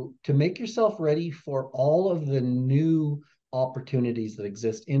to make yourself ready for all of the new opportunities that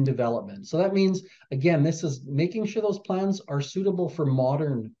exist in development. So that means, again, this is making sure those plans are suitable for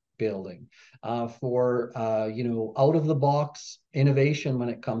modern building, for out of the box innovation when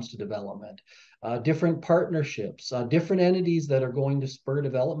it comes to development, different partnerships, different entities that are going to spur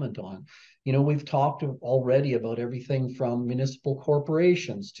development on. We've talked already about everything from municipal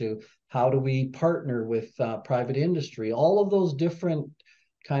corporations to how do we partner with private industry. All of those different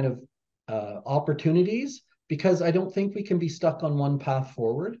kind of opportunities because I don't think we can be stuck on one path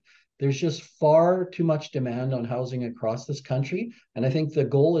forward. There's just far too much demand on housing across this country. And I think the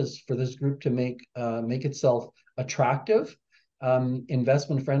goal is for this group to make itself attractive,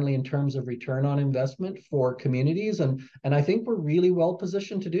 investment friendly in terms of return on investment for communities. And I think we're really well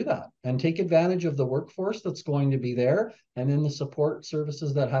positioned to do that and take advantage of the workforce that's going to be there and then the support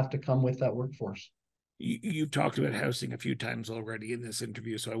services that have to come with that workforce. You've talked about housing a few times already in this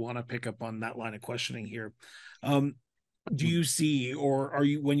interview, so I want to pick up on that line of questioning here. Do you see, or are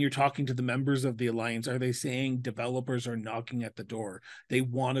you, when you're talking to the members of the Alliance, are they saying developers are knocking at the door? They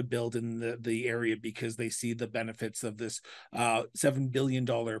want to build in the area because they see the benefits of this $7 billion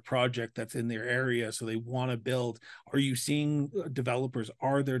project that's in their area, so they want to build. Are you seeing developers?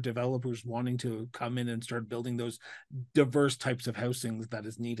 Are there developers wanting to come in and start building those diverse types of housing that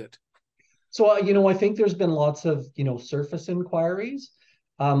is needed? So, I think there's been lots of, surface inquiries.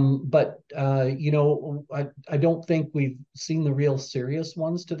 But I don't think we've seen the real serious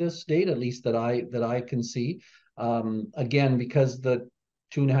ones to this date, at least that I can see. Again, because the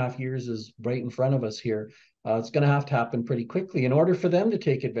 2.5 years is right in front of us here, it's going to have to happen pretty quickly in order for them to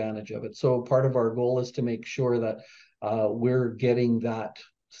take advantage of it. So part of our goal is to make sure that we're getting that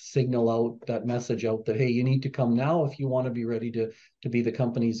signal out, that message out that, hey, you need to come now if you want to be ready to be the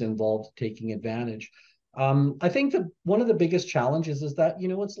companies involved taking advantage. I think that one of the biggest challenges is that,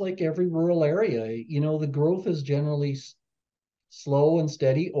 it's like every rural area, the growth is generally slow and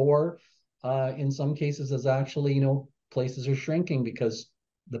steady, or in some cases is actually, places are shrinking because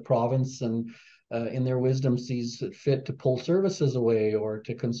the province and in their wisdom sees it fit to pull services away or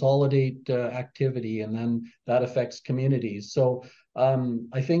to consolidate activity, and then that affects communities. So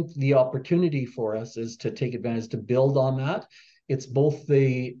I think the opportunity for us is to take advantage, to build on that. It's both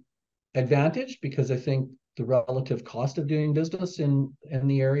the advantage because I think the relative cost of doing business in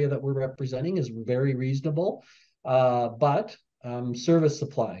the area that we're representing is very reasonable, but service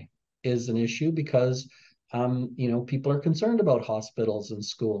supply is an issue because people are concerned about hospitals and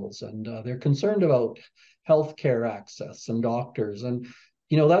schools, and they're concerned about healthcare access and doctors, and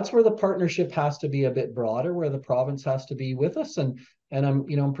that's where the partnership has to be a bit broader, where the province has to be with us, and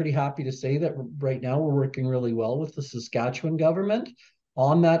I'm pretty happy to say that right now we're working really well with the Saskatchewan government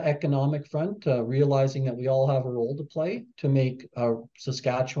on that economic front, realizing that we all have a role to play to make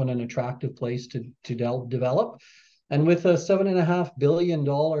Saskatchewan an attractive place to develop. And with a $7.5 billion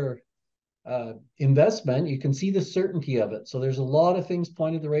investment, you can see the certainty of it. So there's a lot of things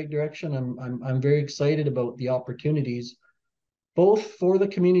pointed the right direction. I'm very excited about the opportunities, both for the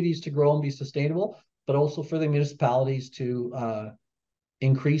communities to grow and be sustainable, but also for the municipalities to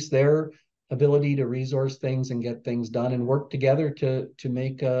increase their ability to resource things and get things done and work together to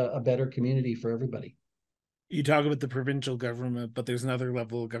make a better community for everybody. You talk about the provincial government, but there's another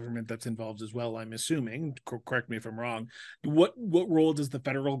level of government that's involved as well, I'm assuming. Correct me if I'm wrong. What role does the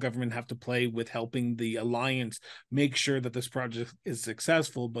federal government have to play with helping the Alliance make sure that this project is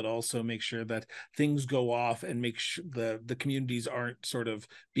successful, but also make sure that things go off and make sure the communities aren't sort of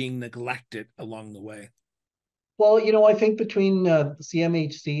being neglected along the way? Well, I think between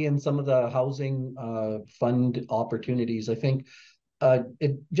CMHC and some of the housing fund opportunities, I think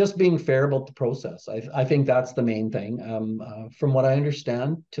it just being fair about the process. I think that's the main thing. From what I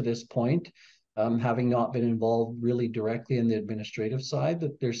understand to this point, having not been involved really directly in the administrative side,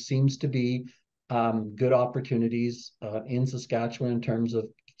 that there seems to be good opportunities in Saskatchewan in terms of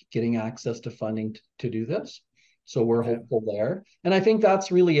getting access to funding to do this. So we're hopeful there. And I think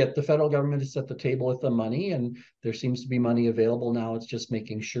that's really it. The federal government is at the table with the money, and there seems to be money available now. It's just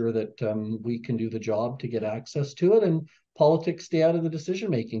making sure that we can do the job to get access to it, and politics stay out of the decision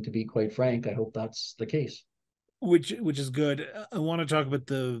making, to be quite frank. I hope that's the case. Which is good. I want to talk about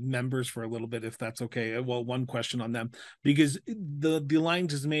the members for a little bit, if that's okay. Well, one question on them, because the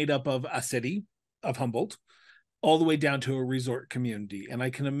Alliance is made up of a city of Humboldt all the way down to a resort community. And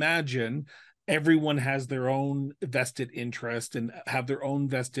I can imagine everyone has their own vested interest and have their own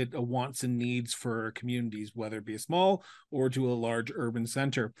vested wants and needs for communities, whether it be a small or to a large urban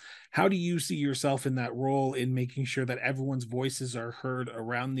center. How do you see yourself in that role in making sure that everyone's voices are heard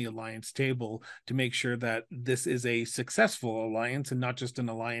around the Alliance table to make sure that this is a successful alliance and not just an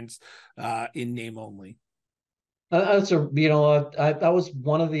alliance in name only? That was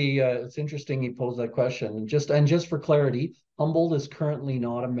one of the. It's interesting you posed that question. Just for clarity, Humboldt is currently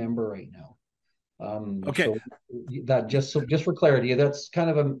not a member right now. Okay. So that just for clarity, that's kind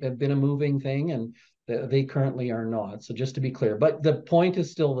of been a moving thing, and they currently are not. So just to be clear, but the point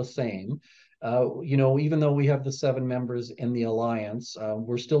is still the same. Even though we have the 7 members in the alliance,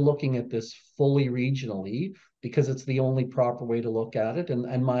 we're still looking at this fully regionally because it's the only proper way to look at it. And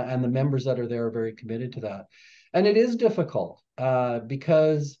the members that are there are very committed to that. And it is difficult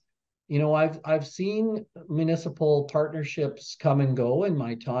because I've seen municipal partnerships come and go in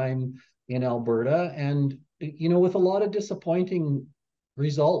my time in Alberta, and with a lot of disappointing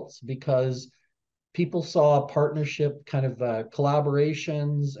results because people saw partnership kind of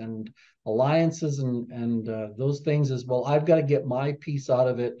collaborations and alliances and those things as well. I've got to get my piece out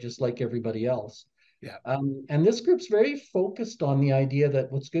of it just like everybody else. Yeah. And this group's very focused on the idea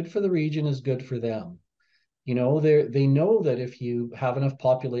that what's good for the region is good for them. They know that if you have enough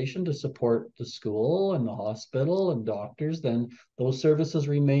population to support the school and the hospital and doctors, then those services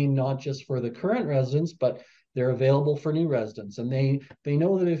remain not just for the current residents, but they're available for new residents. And they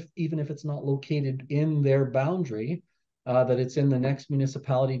know that even if it's not located in their boundary, that it's in the next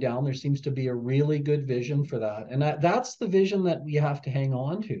municipality down, there seems to be a really good vision for that. And that's the vision that we have to hang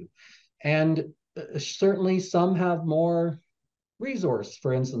on to. And certainly some have more resource.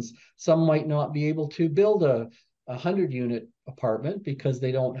 For instance, some might not be able to build a 100-unit apartment because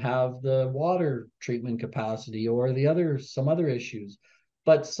they don't have the water treatment capacity or some other issues.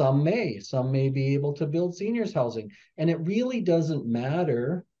 But some may be able to build seniors housing. And it really doesn't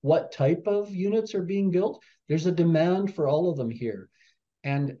matter what type of units are being built. There's a demand for all of them here.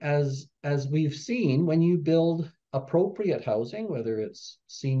 And as we've seen, when you build appropriate housing, whether it's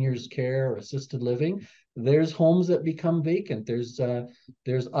seniors care or assisted living, there's homes that become vacant. There's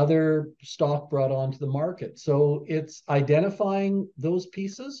other stock brought onto the market. So it's identifying those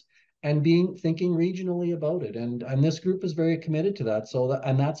pieces and thinking regionally about it. And this group is very committed to that.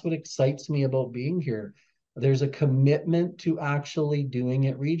 And that's what excites me about being here. There's a commitment to actually doing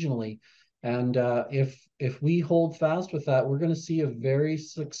it regionally. And if we hold fast with that, we're going to see a very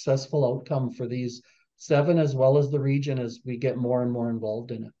successful outcome for these 7 as well as the region as we get more and more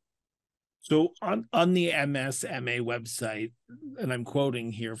involved in it. So on the MSMA website, and I'm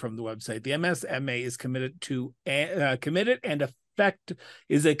quoting here from the website, the MSMA is committed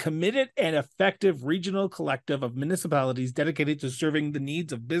and effective regional collective of municipalities dedicated to serving the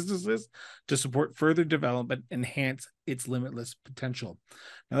needs of businesses to support further development, enhance its limitless potential.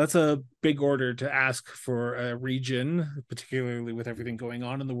 Now, that's a big order to ask for a region, particularly with everything going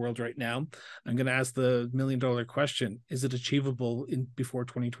on in the world right now. I'm going to ask the $1 million question. Is it achievable before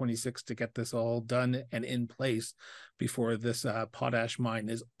 2026 to get this all done and in place before this potash mine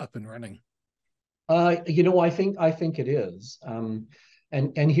is up and running? I think it is.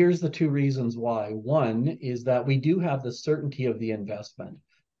 And here's the 2 reasons why. One is that we do have the certainty of the investment.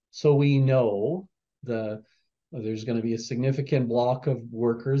 So we know there's going to be a significant block of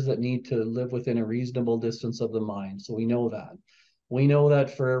workers that need to live within a reasonable distance of the mine. So we know that. We know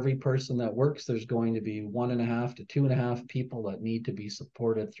that for every person that works, there's going to be 1.5 to 2.5 people that need to be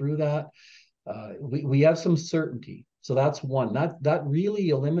supported through that. We have some certainty. So that's one. That really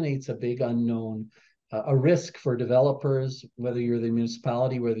eliminates a big unknown, a risk for developers, whether you're the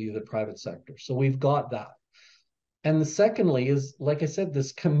municipality, whether you're the private sector. So we've got that. And the secondly is, like I said,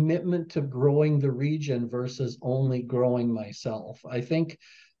 this commitment to growing the region versus only growing myself. I think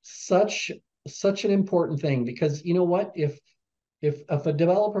such an important thing, because you know what, if a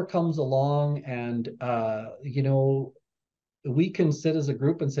developer comes along and we can sit as a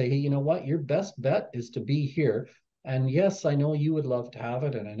group and say, hey, you know what, your best bet is to be here. And yes, I know you would love to have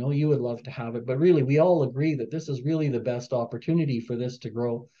it, and I know you would love to have it, but really we all agree that this is really the best opportunity for this to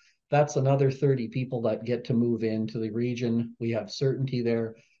grow. That's another 30 people that get to move into the region. We have certainty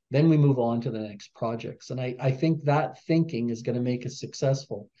there. Then we move on to the next projects. And I think that thinking is going to make us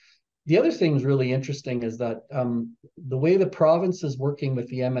successful. The other thing is really interesting is that the way the province is working with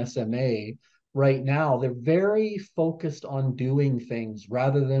the MSMA right now, they're very focused on doing things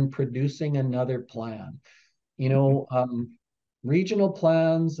rather than producing another plan. Regional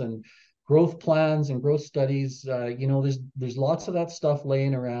plans and growth plans and growth studies, there's lots of that stuff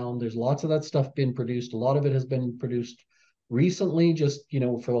laying around. There's lots of that stuff being produced. A lot of it has been produced recently, just,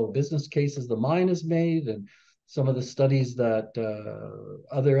 for business cases the mine has made, and some of the studies that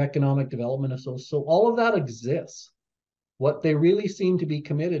other economic development associations. So all of that exists. What they really seem to be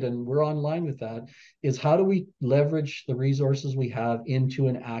committed, and we're online with that, is how do we leverage the resources we have into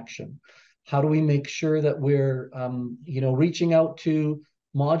an action? How do we make sure that we're, reaching out to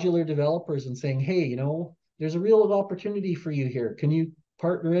modular developers and saying, hey, there's a real opportunity for you here. Can you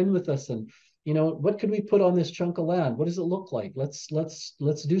partner in with us? And, what could we put on this chunk of land? What does it look like? Let's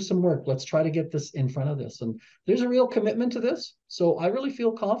do some work. Let's try to get this in front of this. And there's a real commitment to this. So I really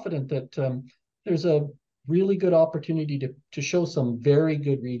feel confident that there's a really good opportunity to show some very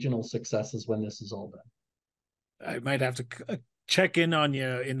good regional successes when this is all done. I might have to check in on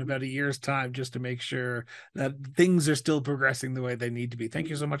you in about a year's time just to make sure that things are still progressing the way they need to be. Thank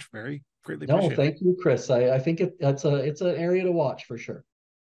you so much, Barry. Greatly appreciate it. Thank you, Chris. I think it's an area to watch for sure.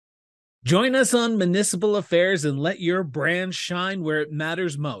 Join us on Municipal Affairs and let your brand shine where it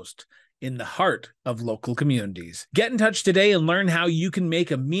matters most, in the heart of local communities. Get in touch today and learn how you can make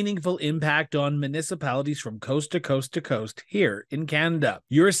a meaningful impact on municipalities from coast to coast to coast here in Canada.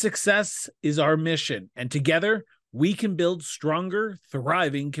 Your success is our mission, and together we can build stronger,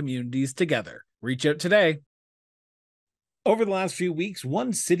 thriving communities together. Reach out today. Over the last few weeks,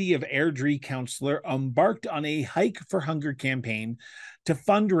 one City of Airdrie councillor embarked on a Hike for Hunger campaign to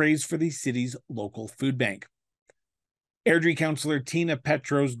fundraise for the city's local food bank. Airdrie councillor Tina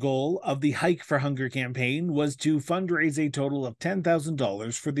Petro's goal of the Hike for Hunger campaign was to fundraise a total of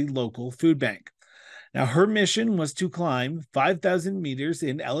 $10,000 for the local food bank. Now, her mission was to climb 5,000 meters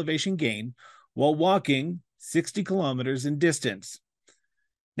in elevation gain while walking 60 kilometers in distance.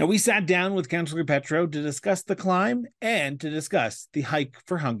 Now, we sat down with Councillor Petro to discuss the climb and to discuss the Hike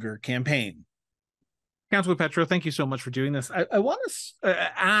for Hunger campaign. Councillor Petro, thank you so much for doing this. I want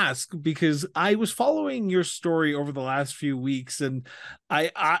to ask, because I was following your story over the last few weeks, and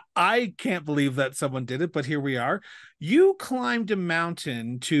I can't believe that someone did it, but here we are. You climbed a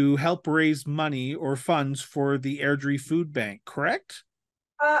mountain to help raise money or funds for the Airdrie Food Bank, correct?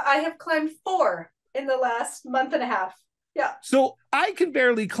 I have climbed 4 in the last month and a half. Yeah. So I can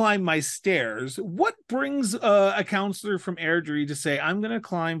barely climb my stairs. What brings a councillor from Airdrie to say, I'm going to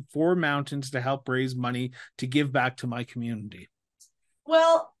climb 4 mountains to help raise money to give back to my community?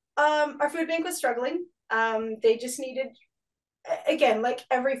 Well, our food bank was struggling. They just needed, again, like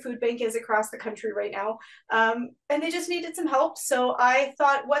every food bank is across the country right now, and they just needed some help. So I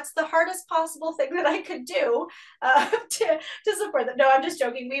thought, what's the hardest possible thing that I could do to support them? No, I'm just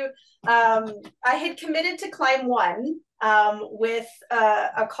joking. I had committed to climb 1 with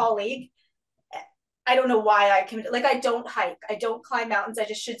a colleague. I don't know why I committed. Like, I don't hike. I don't climb mountains. I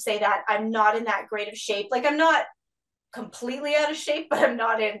just should say that. I'm not in that great of shape. Like, I'm not completely out of shape, but I'm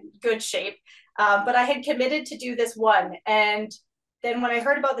not in good shape. But I had committed to do this one. And then when I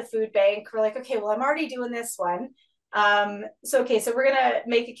heard about the food bank, we're like, okay, well, I'm already doing this one. So we're going to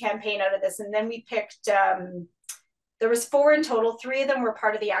make a campaign out of this. And then we picked, there was 4 in total. 3 of them were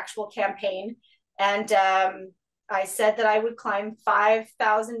part of the actual campaign. And I said that I would climb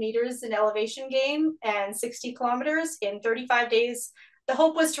 5,000 meters in elevation gain and 60 kilometers in 35 days. The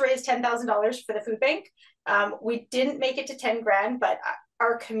hope was to raise $10,000 for the food bank. We didn't make it to 10 grand, but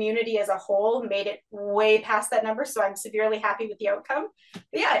our community as a whole made it way past that number. So I'm severely happy with the outcome. But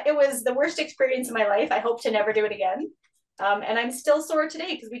yeah, it was the worst experience of my life. I hope to never do it again. And I'm still sore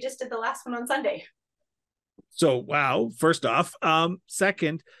today because we just did the last one on Sunday. So, wow. First off,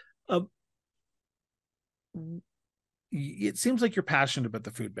 second, it seems like you're passionate about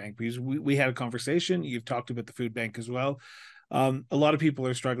the food bank, because we had a conversation. You've talked about the food bank as well. A lot of people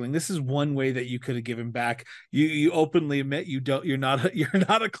are struggling. This is one way that you could have given back. You openly admit you're not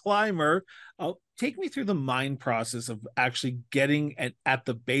a climber. Take me through the mind process of actually getting at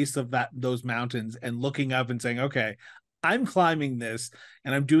the base of those mountains and looking up and saying, okay, I'm climbing this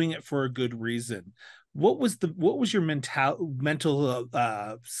and I'm doing it for a good reason. What was your mental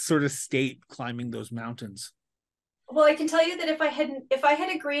sort of state climbing those mountains? Well, I can tell you that if I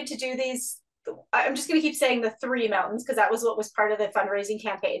had agreed to do these, I'm just going to keep saying the 3 mountains because that was what was part of the fundraising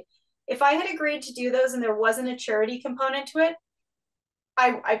campaign. If I had agreed to do those and there wasn't a charity component to it,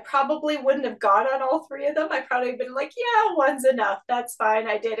 I probably wouldn't have gone on all 3 of them. I probably been like, yeah, 1's enough. That's fine.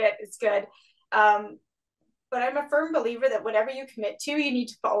 I did it. It's good. But I'm a firm believer that whatever you commit to, you need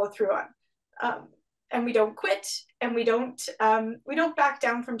to follow through on. And we don't quit, and we don't back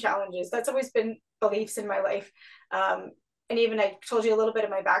down from challenges. That's always been beliefs in my life. And even I told you a little bit of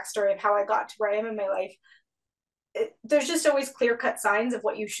my backstory of how I got to where I am in my life. There's just always clear-cut signs of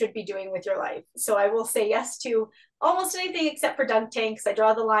what you should be doing with your life. So I will say yes to almost anything except for dunk tanks. I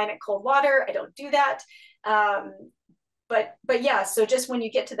draw the line at cold water. I don't do that. But yeah, so just when you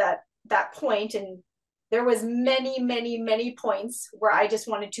get to that point, and there was many points where I just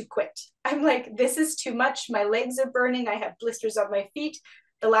wanted to quit. I'm like, this is too much. My legs are burning. I have blisters on my feet.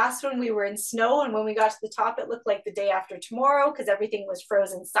 The last one we were in snow, and when we got to the top, it looked like the day after tomorrow because everything was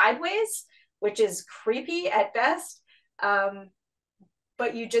frozen sideways, which is creepy at best.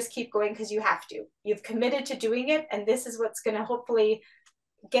 But you just keep going because you have to. You've committed to doing it, and this is what's going to hopefully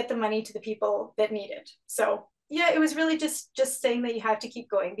get the money to the people that need it. So yeah, it was really just saying that you have to keep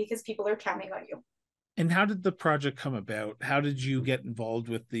going because people are counting on you. And how did the project come about? How did you get involved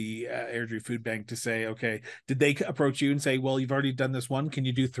with the Airdrie Food Bank to say, okay, did they approach you and say, well, you've already done this one, can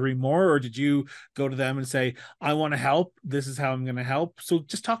you do 3 more? Or did you go to them and say, I want to help, this is how I'm going to help? So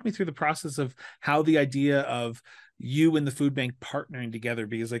just talk me through the process of how the idea of you and the food bank partnering together,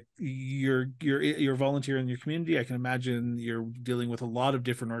 because like you're a volunteer in your community. I can imagine you're dealing with a lot of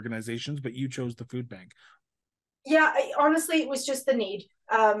different organizations, but you chose the food bank. Yeah, honestly, it was just the need.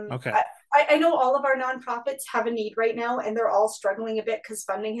 Okay. I know all of our nonprofits have a need right now, and they're all struggling a bit because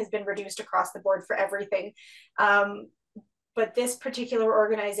funding has been reduced across the board for everything. But this particular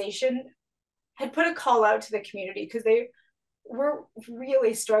organization had put a call out to the community because they were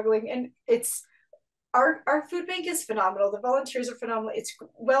really struggling, and it's our food bank is phenomenal. The volunteers are phenomenal. It's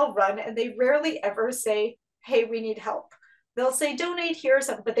well run, and they rarely ever say, "Hey, we need help." They'll say, "Donate here" or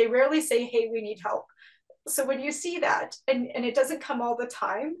something, but they rarely say, "Hey, we need help." So when you see that, and it doesn't come all the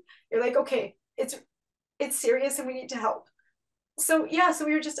time, you're like, okay, it's serious and we need to help. So yeah, so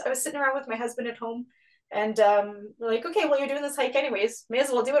I was sitting around with my husband at home, and we're like, okay, well, you're doing this hike anyways, may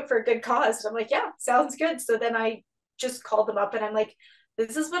as well do it for a good cause. And I'm like, yeah, sounds good. So then I just called them up and I'm like,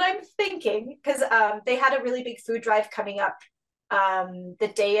 this is what I'm thinking, because they had a really big food drive coming up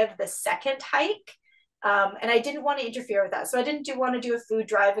the day of the second hike. And I didn't want to interfere with that. So I didn't want to do a food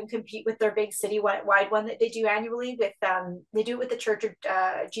drive and compete with their big city-wide one that they do annually with, they do it with the Church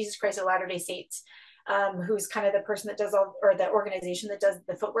of Jesus Christ of Latter-day Saints, who's kind of the person that does or the organization that does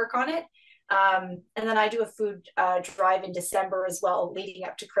the footwork on it. And then I do a food drive in December as well, leading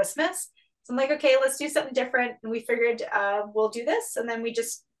up to Christmas. So I'm like, okay, let's do something different. And we figured we'll do this. And then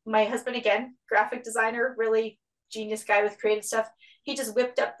my husband, again, graphic designer, really genius guy with creative stuff, he just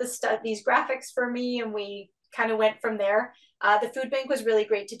whipped up these graphics for me, and we kind of went from there. The food bank was really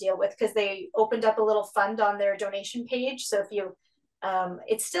great to deal with because they opened up a little fund on their donation page. So if you,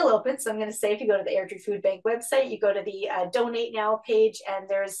 it's still open. So I'm going to say, if you go to the Airdrie Food Bank website, you go to the Donate Now page, and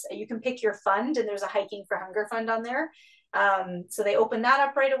you can pick your fund, and there's a Hiking for Hunger fund on there. So they opened that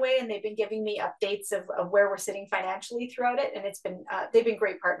up right away, and they've been giving me updates of where we're sitting financially throughout it. And they've been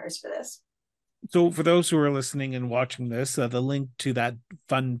great partners for this. So for those who are listening and watching this, the link to that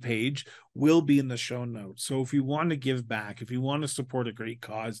fund page will be in the show notes. So if you want to give back, if you want to support a great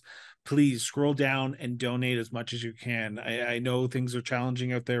cause, please scroll down and donate as much as you can. I know things are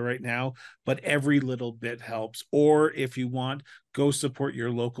challenging out there right now, but every little bit helps. Or if you want, go support your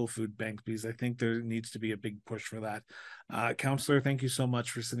local food bank, because I think there needs to be a big push for that. Councillor, thank you so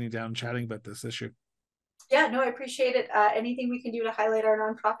much for sitting down and chatting about this issue. Yeah, no, I appreciate it. Anything we can do to highlight our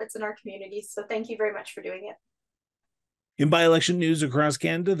nonprofits in our communities. So thank you very much for doing it. In by-election news across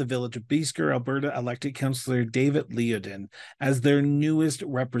Canada, the village of Beasker, Alberta, elected Councillor David Leodin as their newest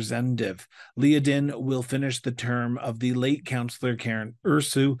representative. Leodin will finish the term of the late Councillor Karen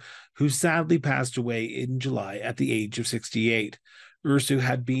Ursu, who sadly passed away in July at the age of 68. Ursu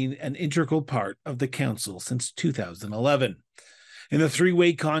had been an integral part of the council since 2011. In the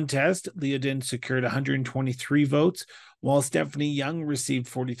 3-way contest, Leodin secured 123 votes, while Stephanie Young received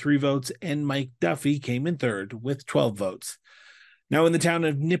 43 votes, and Mike Duffy came in third with 12 votes. Now, in the town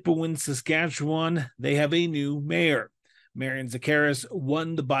of Nipawin, Saskatchewan, they have a new mayor. Marion Zakaris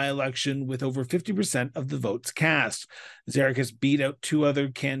won the by-election with over 50% of the votes cast. Zakaris beat out 2 other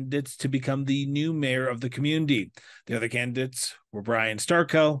candidates to become the new mayor of the community. The other candidates were Brian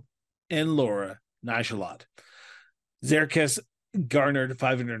Starkell and Laura Nishalot. Zakaris garnered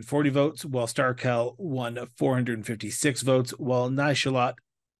 540 votes, while Starkell won 456 votes, while Nishalot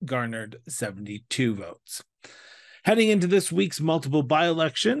garnered 72 votes. Heading into this week's multiple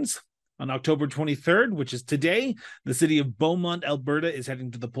by-elections, on October 23rd, which is today, the city of Beaumont, Alberta, is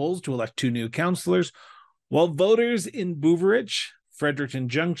heading to the polls to elect 2 new councillors, while voters in Beaverich, Fredericton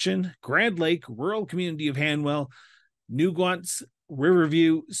Junction, Grand Lake, rural community of Hanwell, Newgwants,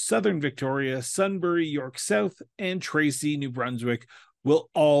 Riverview, Southern Victoria, Sunbury, York South, and Tracy, New Brunswick will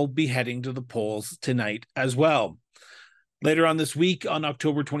all be heading to the polls tonight as well. Later on this week, on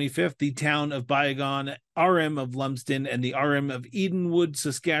October 25th, the town of Bygone, RM of Lumsden, and the RM of Edenwood,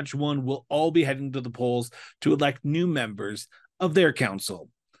 Saskatchewan will all be heading to the polls to elect new members of their council.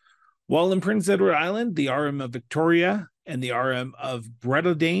 While in Prince Edward Island, the RM of Victoria and the RM of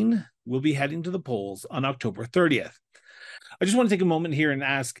Breadalbane will be heading to the polls on October 30th. I just want to take a moment here and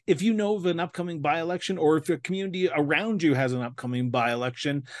ask if you know of an upcoming by-election, or if a community around you has an upcoming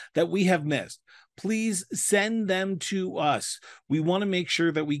by-election that we have missed. please send them to us. We want to make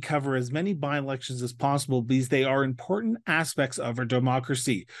sure that we cover as many by-elections as possible because they are important aspects of our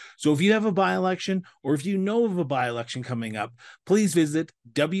democracy. So if you have a by-election or if you know of a by-election coming up, please visit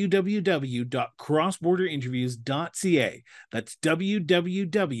www.crossborderinterviews.ca. That's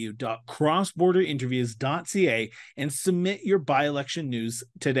www.crossborderinterviews.ca and submit your by-election news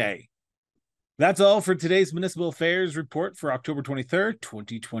today. That's all for today's Municipal Affairs report for October 23rd,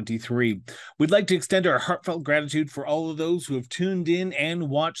 2023. We'd like to extend our heartfelt gratitude for all of those who have tuned in and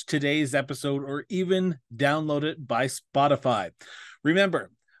watched today's episode or even download it by Spotify.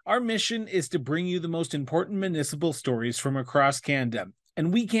 Remember, our mission is to bring you the most important municipal stories from across Canada,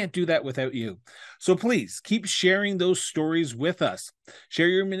 and we can't do that without you. So please keep sharing those stories with us. Share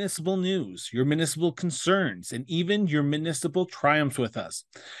your municipal news, your municipal concerns, and even your municipal triumphs with us.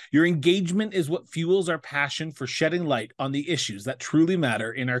 Your engagement is what fuels our passion for shedding light on the issues that truly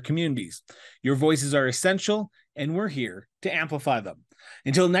matter in our communities. Your voices are essential, and we're here to amplify them.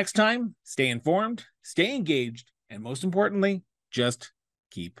 Until next time, stay informed, stay engaged, and most importantly, just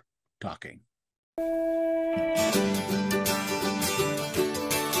keep talking.